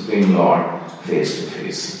meet the Supreme Lord face to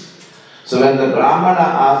face. So when the Brahmana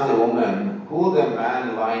asked the woman who the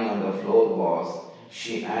man lying on the floor was,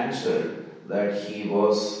 she answered that he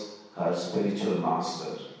was her spiritual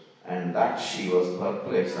master, and that she was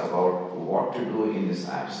perplexed about what to do in his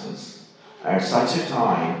absence. At such a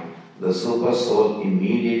time, the Supersoul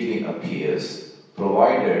immediately appears,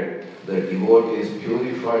 provided the devotee is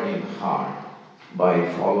purified in heart by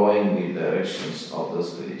following the directions of the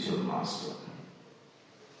spiritual master.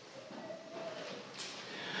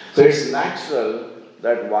 So it's natural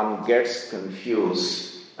that one gets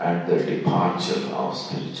confused at the departure of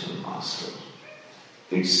spiritual master.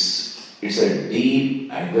 It's a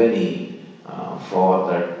deep agony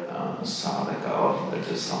for that sadhaka or the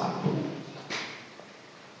disciple.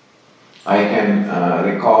 I can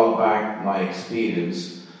recall back my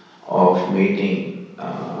experience of meeting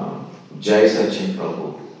Jai Sachin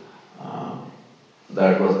Prabhu.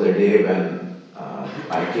 That was the day when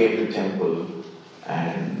I came to temple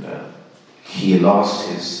and he lost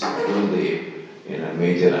his Gurudev in a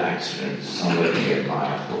major accident somewhere near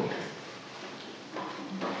Mayapur.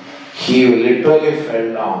 He literally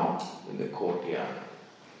fell down in the courtyard,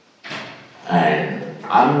 and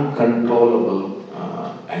uncontrollable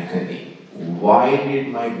agony. Why did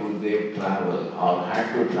my Gurudev travel or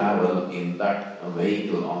had to travel in that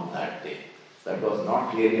vehicle on that day? That was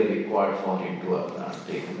not really required for him to have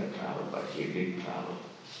taken the travel, but he did travel.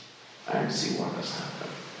 And see what has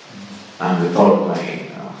happened. I'm without my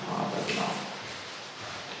father now.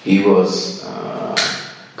 He was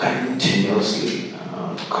continuously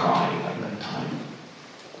crying at that time.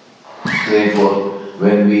 Therefore,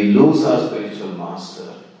 when we lose our spiritual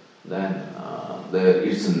master, then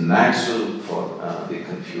it's natural for the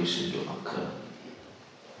confusion to occur.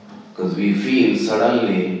 Because we feel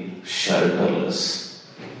suddenly shelterless.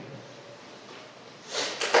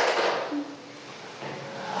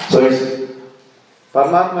 So it's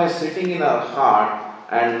Paramātmā is sitting in our heart,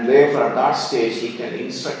 And therefore at that stage he can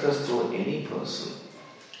instruct us through any person.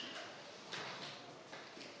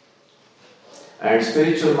 And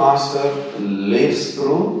spiritual master lives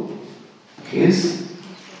through his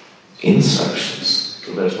instructions.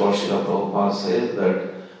 So that's what Srila Prabhupada says,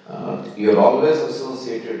 that you're always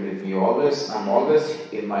associated with me, I'm always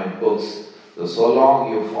in my books. So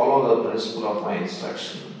long you follow the principle of my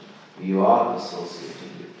instruction, you are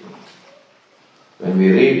associated with me. When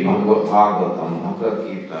we read Bhāgavatam, Bhagavad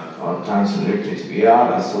Gita, or translate it, we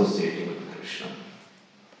are associating with Krishna.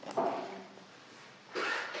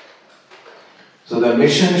 So the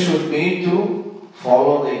mission should be to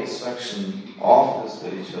follow the instruction of the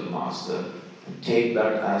spiritual master and take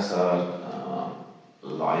that as our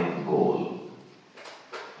life goal.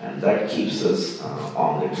 And that keeps us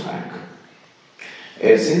on the track.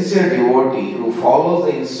 A sincere devotee who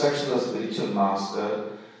follows the instruction of the spiritual master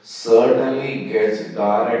certainly gets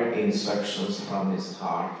direct instructions from his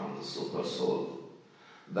heart, from the Supersoul.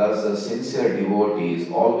 Thus, the sincere devotee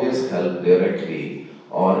is always helped directly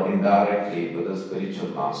or indirectly by the spiritual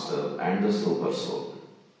master and the Supersoul.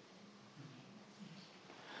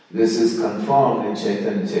 This is confirmed in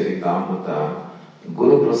Chaitanya Charitamrita,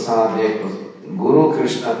 Guru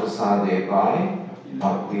Kṛṣṇa Prasade Pai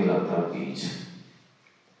Bhakti Lata Beach.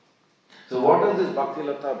 So what does this Bhakti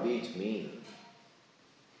Lata Beach mean?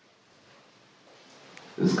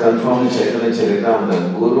 This is confirmed in Chaitanya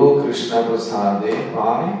Charitamrita, Guru Kṛṣṇa Prasade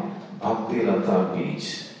Pai Bhakti Lata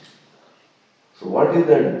Beach. So what is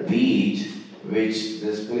that beach which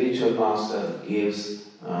the spiritual master gives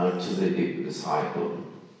to the disciple?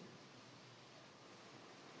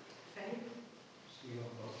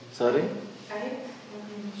 Sorry?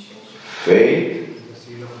 Faith,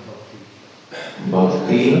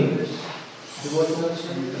 bhakti,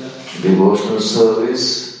 devotional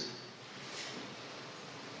service.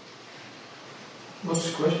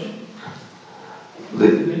 What's the question?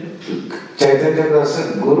 Chaitanya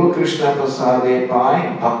said, Guru Kṛṣṇa Prasade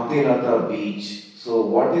Pai Bhakti Lata Beach. So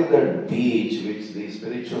what is that beach which the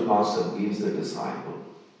spiritual master gives the disciple?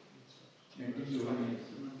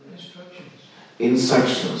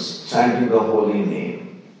 Instructions, chanting the holy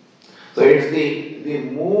name. So it's the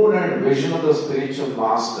mood and vision of the spiritual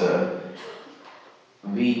master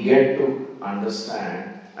we get to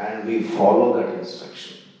understand and we follow that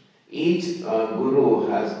instruction. Each guru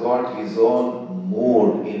has got his own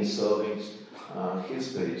mode in serving his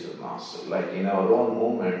spiritual master. Like in our own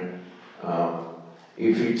movement,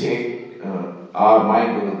 if we take our my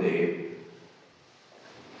Gurudev,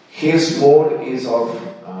 his mode is of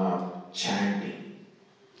chanting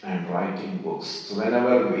and writing books. So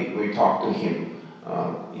whenever we talk to him,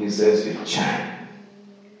 he says we chant.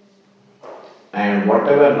 And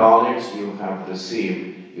whatever knowledge you have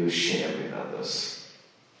received, you share with others.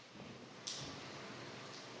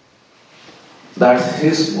 That's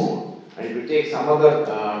his mode. And if we take some other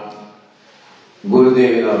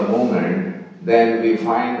Gurudev in our movement, then we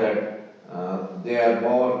find that they are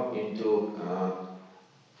more into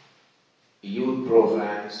youth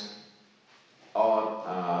programs or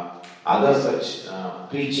other such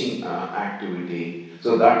preaching activity.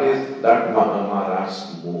 So that is that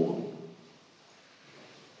Maharaj's mood.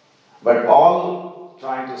 But all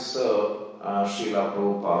trying to serve Srila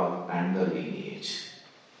Prabhupada and the lineage.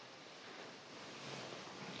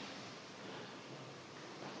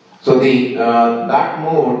 So that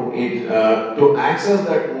mood, to access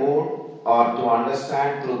that mood or to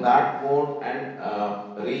understand through that mood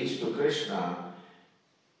and reach to Krishna,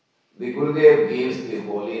 the Gurudev gives the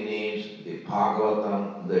holy names, the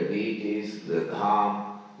Bhāgavatam, the deities, the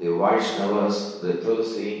Dham, the Vaishnavas, the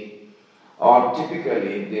Tulsi, or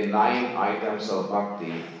typically the 9 items of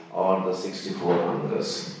bhakti or the 64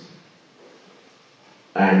 angas.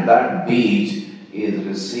 And that beach is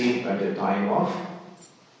received at a time of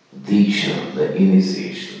Diksha, the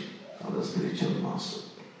initiation of the spiritual master.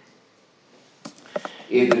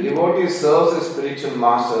 If the devotee serves the spiritual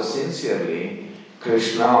master sincerely,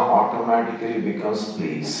 Krishna automatically becomes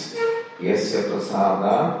pleased. Yasya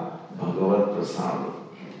prasada bhagavat prasada.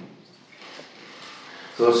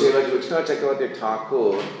 So Srila Kṛṣṇa Chakravarti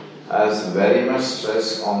Thakur has very much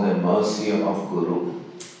stress on the mercy of Guru.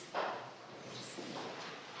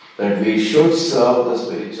 That we should serve the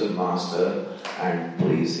spiritual master and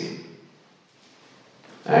please him.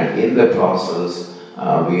 And in the process,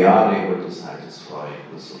 we are able to satisfy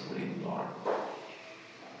the Supreme Lord.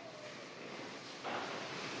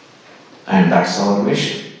 And that's our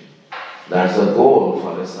mission. That's the goal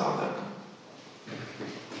for a sadhaka.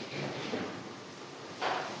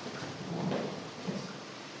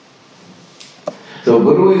 So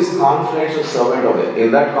Guru is confidential servant of it.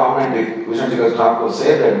 In that comment, Kṛṣṇa Thakur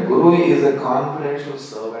said that Guru is a confidential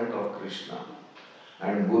servant of Kṛṣṇa.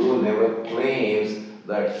 And Guru never claims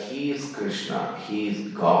that he is Kṛṣṇa, he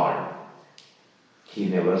is God. He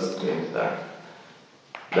never claims that.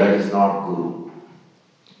 That is not Guru.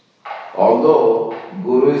 Although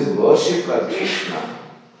Guru is worshipped as Kṛṣṇa,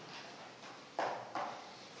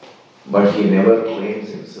 but he never claims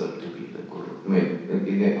himself to be the Guru.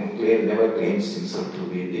 He never claims himself to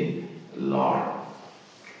be the Lord.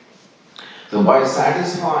 So by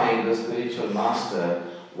satisfying the spiritual master,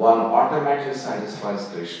 one automatically satisfies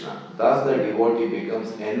Kṛṣṇa. Thus the devotee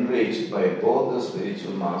becomes enriched by both the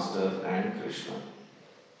spiritual master and Kṛṣṇa.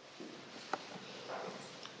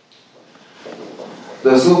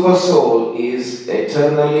 The Supersoul is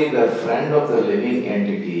eternally the friend of the living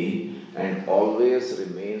entity and always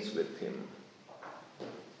remains with him.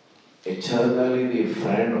 Eternally the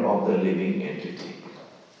friend of the living entity.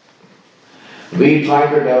 We try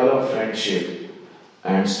to develop friendship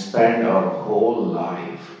and spend our whole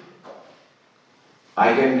life.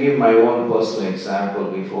 I can give my own personal example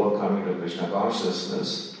before coming to Krishna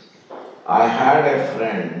consciousness. I had a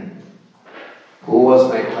friend who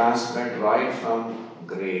was my classmate right from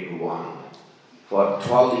grade 1. For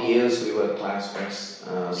 12 years we were classmates,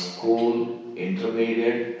 school,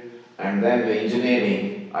 intermediate, and then the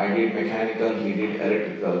engineering. I did mechanical, he did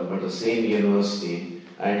electrical, but the same university,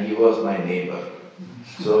 and he was my neighbor.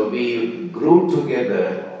 So we grew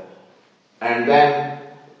together, and then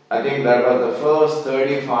I think that was the first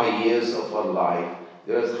 35 years of our life.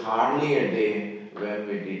 There was hardly a day when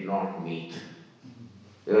we did not meet.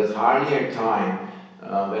 There was hardly a time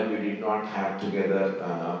when we did not have together,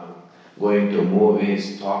 going to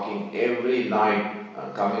movies, talking every night,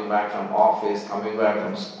 coming back from office, coming back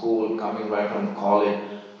from school, coming back from college.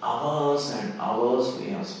 Hours and hours we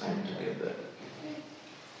have spent together.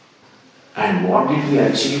 And what did we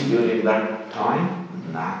achieve during that time?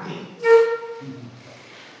 Nothing.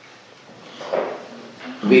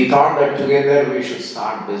 We thought that together we should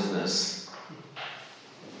start business.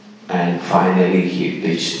 And finally he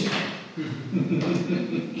ditched me.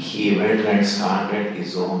 He went and started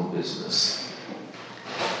his own business.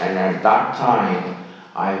 And at that time,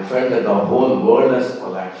 I felt that the whole world has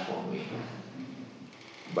collapsed for me.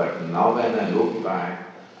 But now when I look back,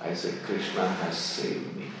 I said, Kṛṣṇa has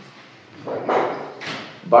saved me.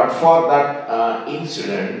 But for that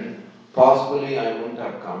incident, possibly I wouldn't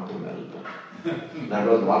have come to Melbourne. That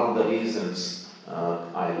was one of the reasons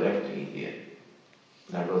I left India.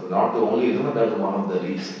 That was not the only reason, but that was one of the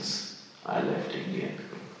reasons I left India.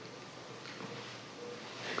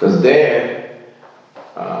 Because there,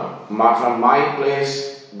 from my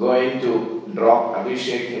place, going to drop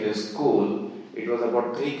Abhishek in his school, it was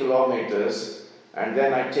about 3 kilometers, and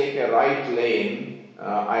then I take a right lane,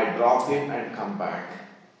 I drop him and come back.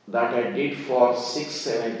 That I did for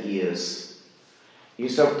 6-7 years.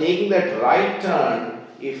 Instead of taking that right turn,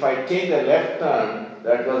 if I take the left turn,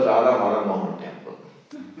 that was Radha Mohan temple.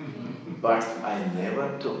 But I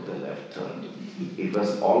never took the left turn. It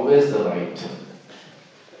was always the right turn.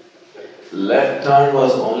 Left turn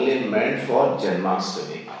was only meant for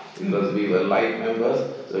Janmashtami. Because we were light members,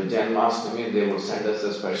 so Janmashtami they would send us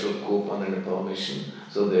a special coupon and a permission.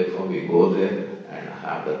 So therefore we go there and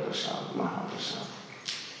have the prasad, Mahaprasad.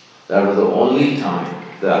 That was the only time.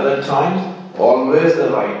 The other times, always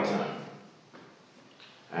the right turn.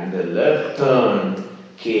 And the left turn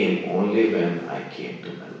came only when I came to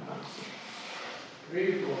Melbourne.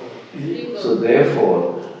 So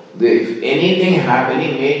therefore, if anything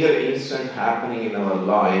any major incident happening in our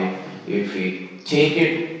life, if we take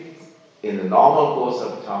it in the normal course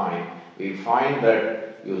of time, we find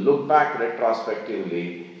that you look back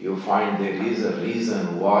retrospectively, you find there is a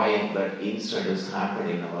reason why that incident has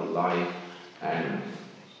happened in our life, and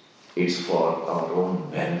it's for our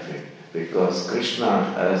own benefit. Because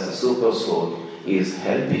Kṛṣṇa, as the Supersoul, is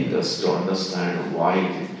helping us to understand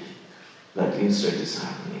why that incident is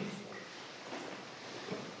happening.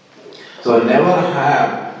 So never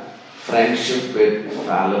have friendship with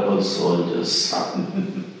fallible soldiers.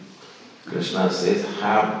 Kṛṣṇa says,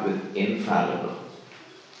 have with infallible.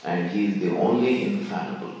 And he is the only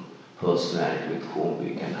infallible personality with whom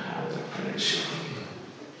we can have that friendship.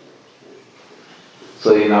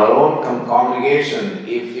 So in our own congregation,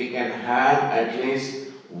 if we can have at least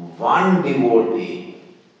one devotee,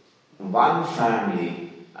 one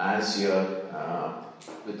family as your,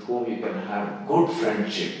 with whom you can have good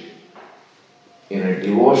friendship in a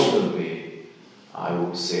devotional way, I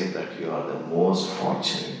would say that you are the most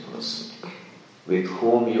fortunate person with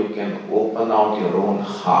whom you can open out your own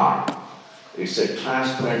heart It's a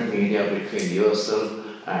transparent media between yourself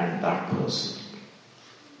and that person.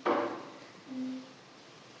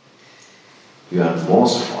 You are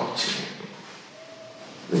most fortunate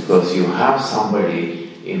because you have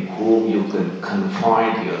somebody in whom you can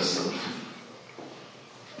confide yourself.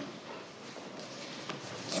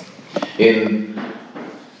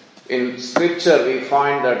 In scripture we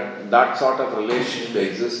find that sort of relationship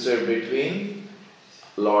existed between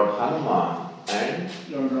Lord Hanuman and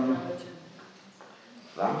Lord Rama.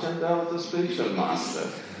 Ramchandra was the spiritual master.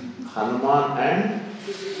 Hanuman and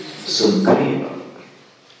Sugriva.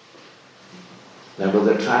 There was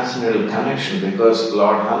a transcendental connection because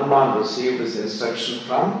Lord Hanuman received his instruction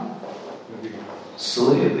from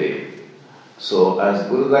Suryadev. So as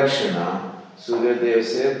Guru Dakshina, Suryadev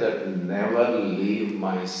said that never leave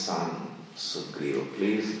my son Sugriva.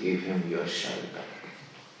 Please give him your shelter.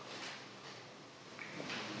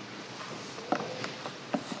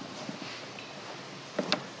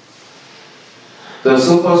 The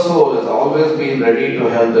Supersoul has always been ready to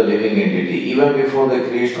help the living entity, even before the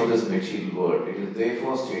creation of this material world. It is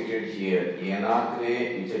therefore stated here,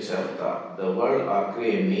 Yanakre Vichacharta. The word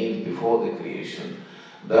Akre means before the creation.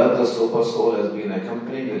 Thus the Supersoul has been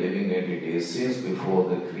accompanying the living entities since before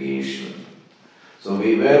the creation. So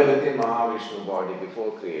we were within Mahavishnu body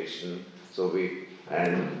before creation.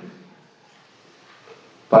 And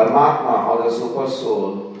Paramātmā or the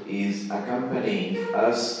Supersoul is accompanying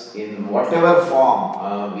us in whatever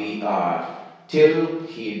form we are till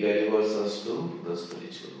he delivers us to the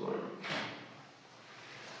spiritual world.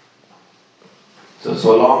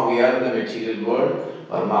 So long we are in the material world,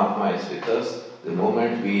 Paramātmā is with us. The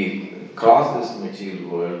moment we cross this material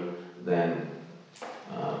world, then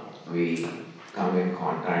we come in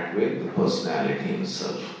contact with the personality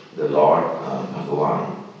himself, the Lord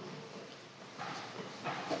Bhagavan.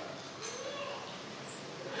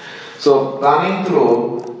 So, running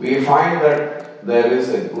through, we find that there is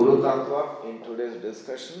a Guru Tattva in today's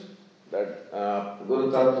discussion. That Guru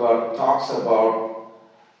Tattva talks about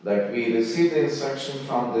that we receive the instruction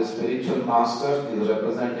from the spiritual master, who is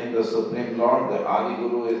representing the Supreme Lord. The Adi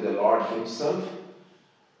Guru is the Lord himself.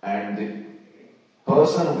 And the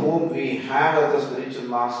person whom we have as the spiritual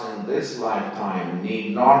master in this lifetime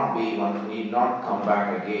need not come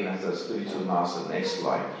back again as a spiritual master next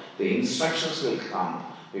life. The instructions will come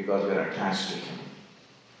because we are attached to him.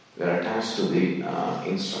 We are attached to the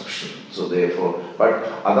instruction. So therefore, but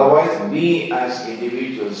otherwise we as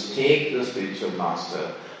individuals take the spiritual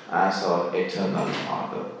master as our eternal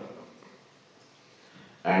father.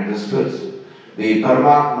 And the spirit, the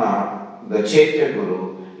Paramātmā, the Chaitya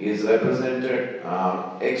Guru, is represented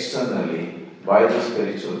externally by the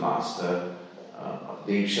spiritual master,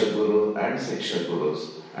 Diksha Guru and Siksha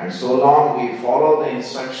Gurus. And so long we follow the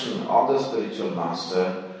instruction of the spiritual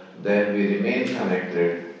master, then we remain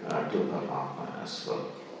connected to Paramātmā as well.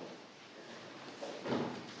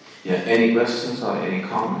 Yeah, any questions or any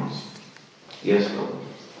comments? Yes, Prabhu.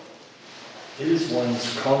 Is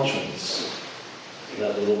one's conscience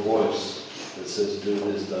that little voice that says do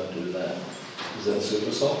this, don't do that? Is that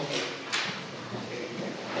Supersoul?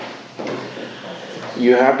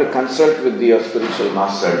 You have to consult with your spiritual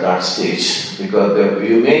master at that stage, because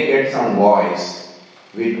you may get some voice.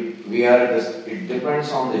 We are at this, it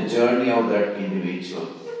depends on the journey of that individual.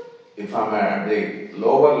 If I'm at the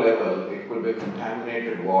lower level, it could be a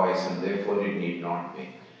contaminated voice and therefore it need not be.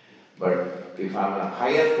 But if I'm on a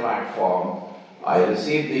higher platform, I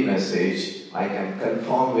receive the message, I can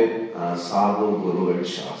confirm with Sadhu, Guru and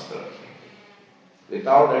Shastra.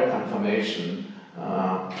 Without that confirmation,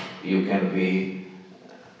 you can be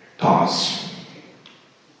tossed.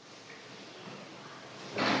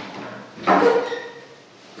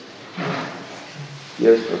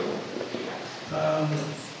 Yes, Prabhu.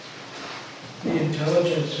 The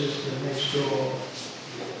intelligence is the next door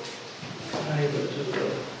neighbour to the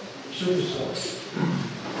Supersoul.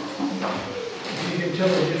 You can tell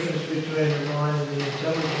the difference between the mind and the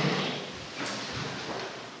intelligence.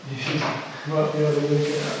 You might be able to work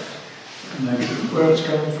it out where it's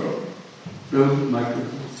coming from.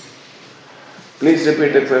 Please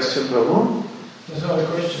repeat the question, Prabhu. There's not a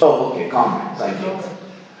question. Oh, okay, comment. Thank you.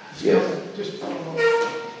 Yes. Just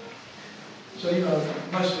so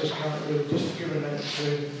most of us can't really discriminate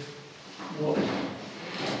between what's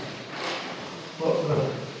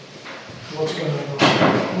going on,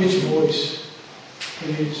 which voice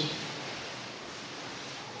it is.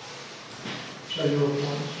 So your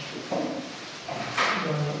point.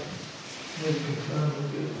 Need to confirm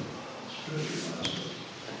with the spiritual master.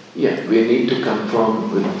 Yeah, we need to confirm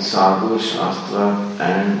with Sadhu, Shastra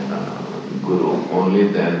and Guru. Only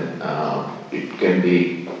then it can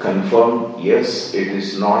be confirm, yes, it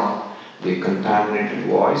is not the contaminated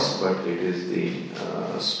voice, but it is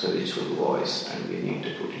the spiritual voice, and we need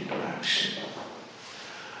to put into action.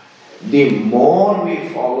 The more we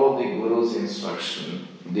follow the Guru's instruction,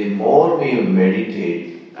 the more we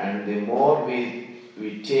meditate, and the more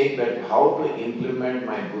we take that how to implement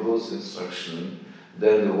my Guru's instruction,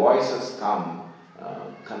 then the voices come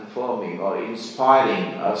confirming or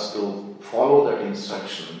inspiring us to follow that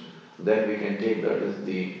instruction. Then we can take that as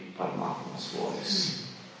the Paramatma's voice.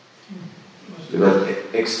 Because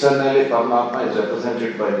externally Paramatma is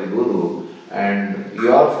represented by the Guru, and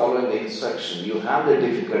you are following the instruction. You have the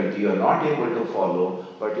difficulty, you are not able to follow,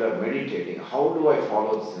 but you are meditating. How do I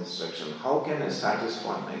follow this instruction? How can I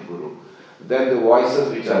satisfy my Guru? Then the voices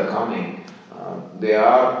which are coming, they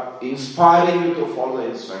are inspiring you to follow the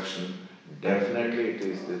instruction. Definitely it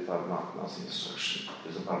is the Paramatma's instruction. It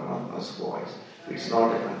is the Paramatma's voice. It's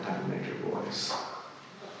not a contaminated voice.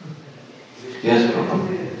 Yes,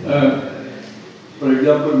 Prabhupada. For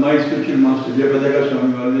example, my spiritual master, Jayapadaka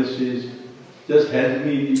Swami, always says, just help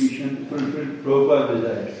me in the mission to fulfill Prabhupada's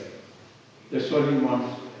desires. That's what he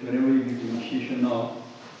wants. Whenever you get initiation now,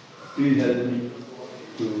 please help me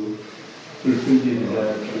to fulfill the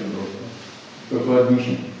desires of Prabhupada's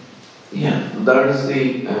mission. Yeah, that is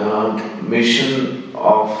the mission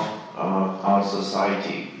of our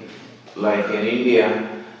society. Like in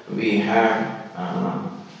India, we have,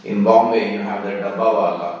 in Bombay, you have the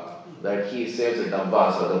Dabbawala, that he sells the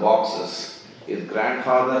dabbas or the boxes. His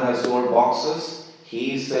grandfather has sold boxes,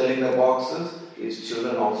 he is selling the boxes, his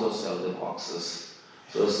children also sell the boxes.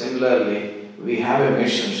 So similarly, we have a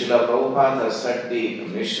mission. Srila Prabhupada has set the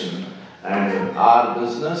mission, and our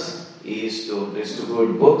business is to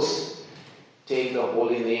distribute books, take the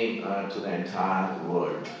holy name to the entire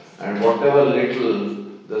world. And whatever little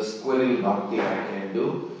the squirrel bhakti I can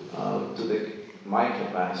do to my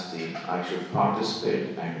capacity, I should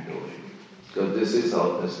participate and do it. Because this is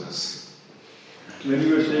our business. When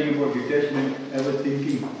you were saying about detachment, I was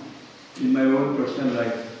thinking in my own personal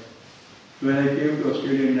life. When I came to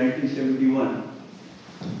Australia in 1971,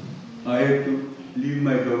 I had to leave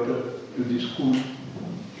my daughter to the school,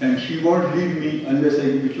 and she won't leave me unless I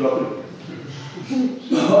give the chocolate.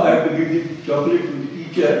 So I have to give the chocolate to the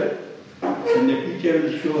teacher, and the teacher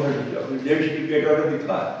will show her the chocolate. Then she will get out of the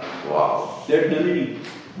car. Wow. That's the meaning.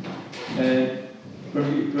 And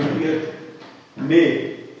 20th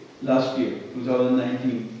May last year,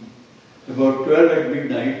 2019, about 12 at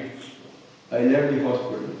midnight, I left the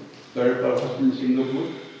hospital, Kṛṣṇa hospital in Singapore,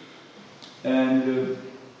 and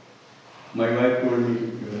my wife told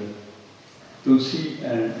me Tulsi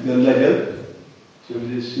and Ganga Jal. So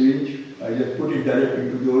with this syringe, I just put it direct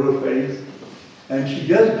into the oropharynx, and she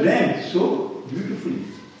just drank so beautifully,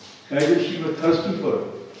 as if she was thirsty for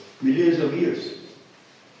millions of years.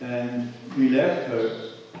 And we left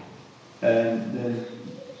her, and then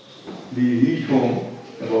we reached home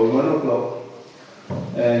about 1 o'clock,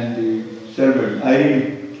 and the servant,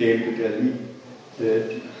 Irene, came to tell me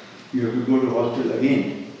that you have to go to hospital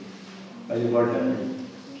again. I said, what happened?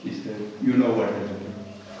 She said, you know what happened.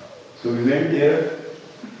 So we went there,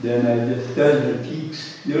 then I just touched the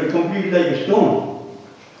cheeks. They were completely like a stone.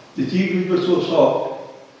 The cheeks were so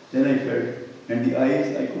soft, then I felt. And the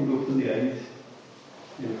eyes, I couldn't open the eyes.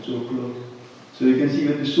 They were so close. So you can see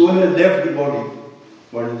when the soul has left the body,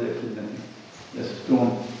 what is left is nothing. That's a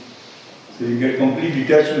stone. So you get complete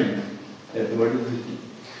detachment that what is this?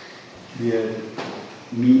 We are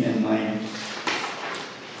me and mine.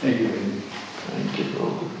 Thank you very much. Thank you,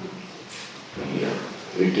 Prabhu. Yeah,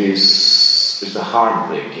 it's a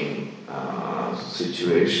heartbreaking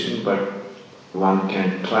situation, but one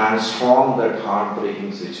can transform that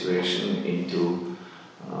heartbreaking situation into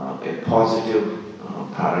a positive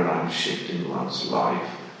paradigm shift in one's life,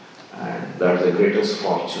 and that's the greatest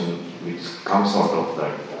fortune which comes out of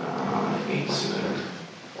that incident.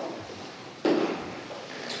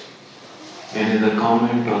 Any other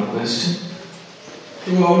comment or question?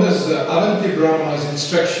 So how does Avanti Brahma's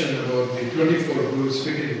instruction about the 24 gurus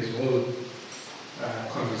fit in this whole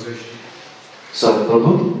conversation? Sorry,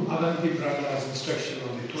 Prabhu? Avanti Brahma's instruction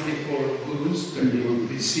on the 24 gurus that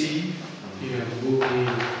we see, booty,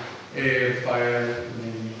 air, fire,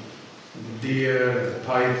 the deer, the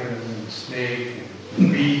python, the snake,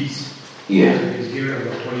 the bees. Yeah. So he's given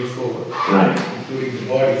about 24, Right. including the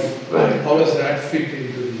body. Right. How does that fit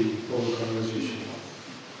into the whole conversation?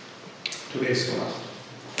 Today's class.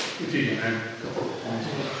 If you can.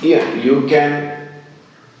 Yeah, you can.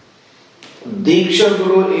 Diksha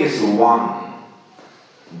Guru is one,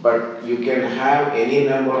 but you can have any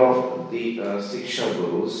number of the Siksha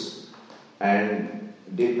Gurus, and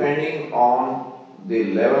depending on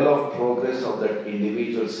the level of progress of that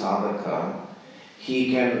individual sadhaka,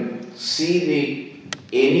 he can see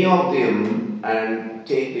any of them and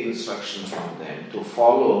take the instruction from them to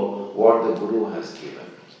follow what the Guru has given.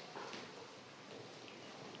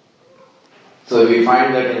 So we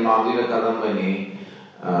find that in Madhya Kadambani,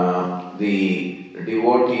 the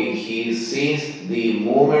devotee, he sees the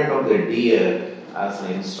movement of the deer as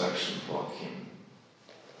an instruction for him.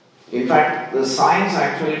 In fact, the science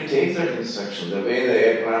actually takes that instruction. The way the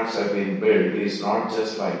aircrafts have been built is not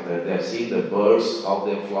just like that. They have seen the birds, how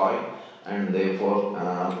they fly, and therefore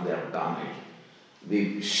they have done it.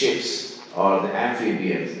 The ships or the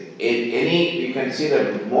amphibians, you can see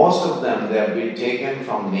that most of them, they have been taken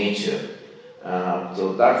from nature.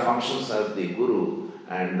 So that functions as the Guru,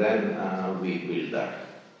 and then we build that.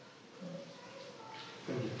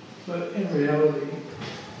 But in reality,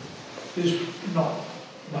 there's not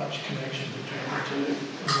much connection between the two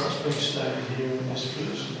and what's being stated here in this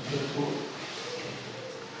verse of the book.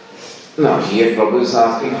 No, here Prabhu is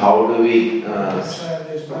asking how do we... I'm saying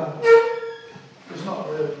there's not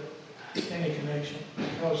really any connection,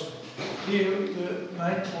 because here the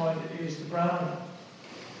main point is the Brahmana.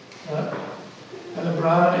 Right? And the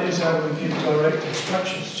Brahmana is able to give direct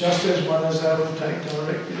instructions, just as one is able to take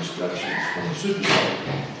direct instructions from the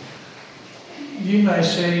Supersoul. You may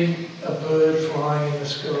see a bird flying in the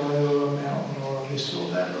sky or a mountain or this or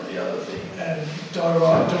that or the other thing and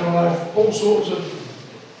derive all sorts of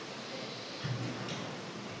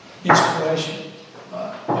inspiration,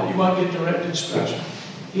 right? But you won't get direct instruction.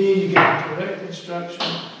 Here you get direct instruction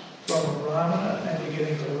from a Brahmana, and you're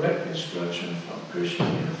getting direct instruction from Kṛṣṇa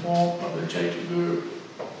in the form of the Chaitya Guru.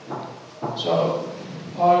 So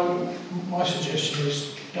my suggestion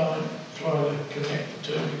is don't try to connect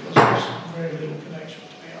the two, because there's very little connection, to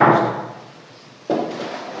be honest.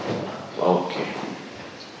 Okay.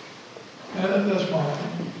 That's my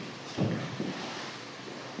opinion.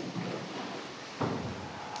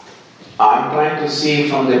 I'm trying to see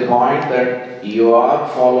from the point that you are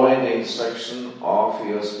following the instruction of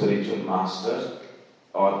your spiritual master,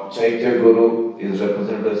 or Chaitya Guru is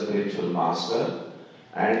represented as spiritual master,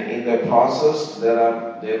 and in the process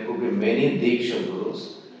there could be many Diksha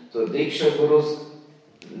Gurus. So Diksha Gurus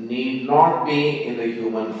need not be in the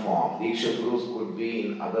human form. Diksha Gurus could be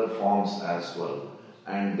in other forms as well,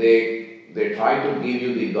 and they try to give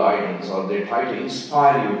you the guidance, or they try to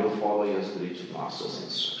inspire you to follow your spiritual master's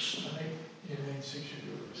instruction.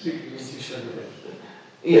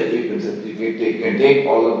 Yeah, you can take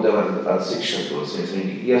all of the 6 Shakras.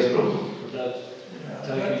 Yes, Prabhu. But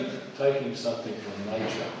taking something from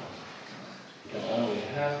nature can only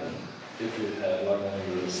happen if you have, like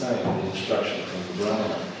I was saying, the instruction from the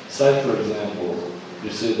Brahmana. Say, for example, you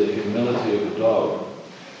see the humility of a dog.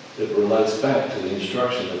 It relates back to the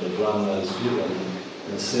instruction that the Brahmana has given,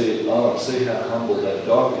 and see how humble that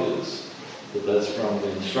dog is. But that's from the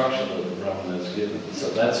instruction that the Brahmana has given. So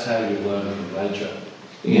that's how you learn from nature.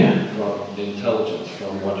 Yeah. From the intelligence,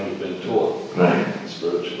 from what you've been taught. Right.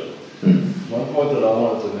 Spiritually. One point that I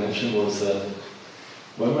wanted to mention was that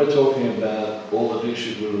when we're talking about all the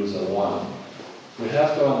Diksha Gurus are one, we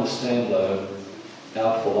have to understand though,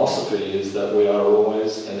 our philosophy is that we are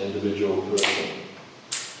always an individual person.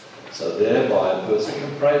 So thereby a person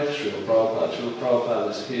can pray to Srila Prabhupada. Srila Prabhupada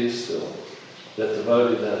is here still. That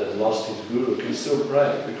devotee that has lost his guru can still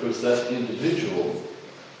pray, because that individual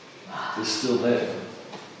is still there,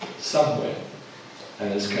 somewhere,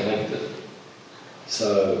 and is connected.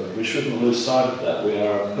 So we shouldn't lose sight of that. We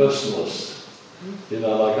are a personalist.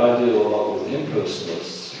 Like I deal a lot with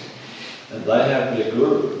impersonalists, and they have their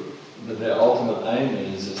guru, but their ultimate aim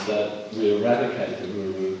is that we eradicate the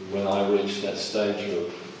guru when I reach that stage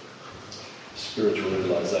of spiritual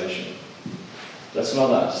realization. That's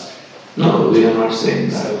not us. No, we are not saying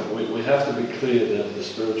that. So we have to be clear that the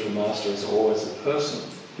spiritual master is always a person.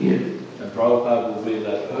 Yeah. And Prabhupada will be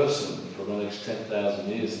that person for the next 10,000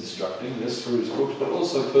 years, instructing, yes, through his books, but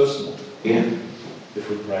also personal. Yeah. If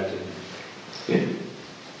we pray to him. Yeah.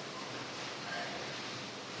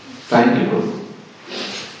 Thank you, Prabhu.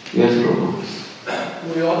 Yes,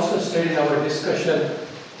 Prabhu. We also said in our discussion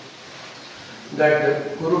that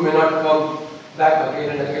the Guru may not come back again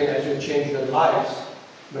and again as you change your lives,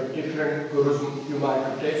 but different Gurus you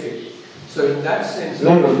might take it. So in that sense...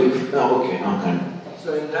 Okay.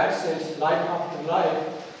 So in that sense, life after life,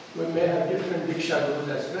 we may have different Diksha Gurus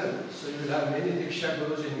as well. So you will have many Diksha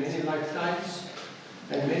Gurus in many lifetimes,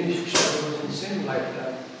 and many Diksha Gurus in the same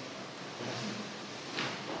lifetime.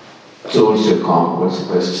 So what's the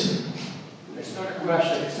question? It's not a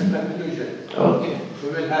question, it's a conclusion. Okay. We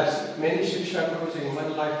will have many Shiksha Gurus in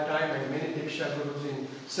one lifetime and many Diksha Gurus in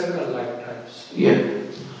several lifetimes. Yeah.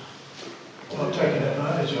 Not taking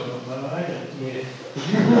advantage of them, though, are you? Yeah.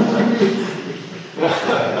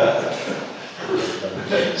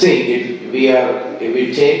 See, if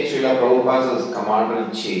we take Srila Prabhupada as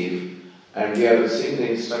Commander-in-Chief and we are receiving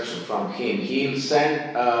the instruction from him, he will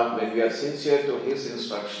send, when we are sincere to his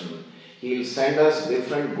instruction, he will send us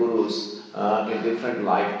different gurus in different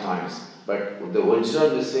lifetimes, but the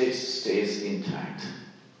original message stays intact.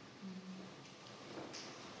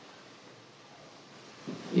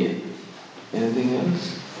 Yeah. Anything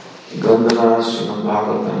else? Gandhara Śrīmad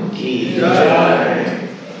Bhāgavatam ki jai.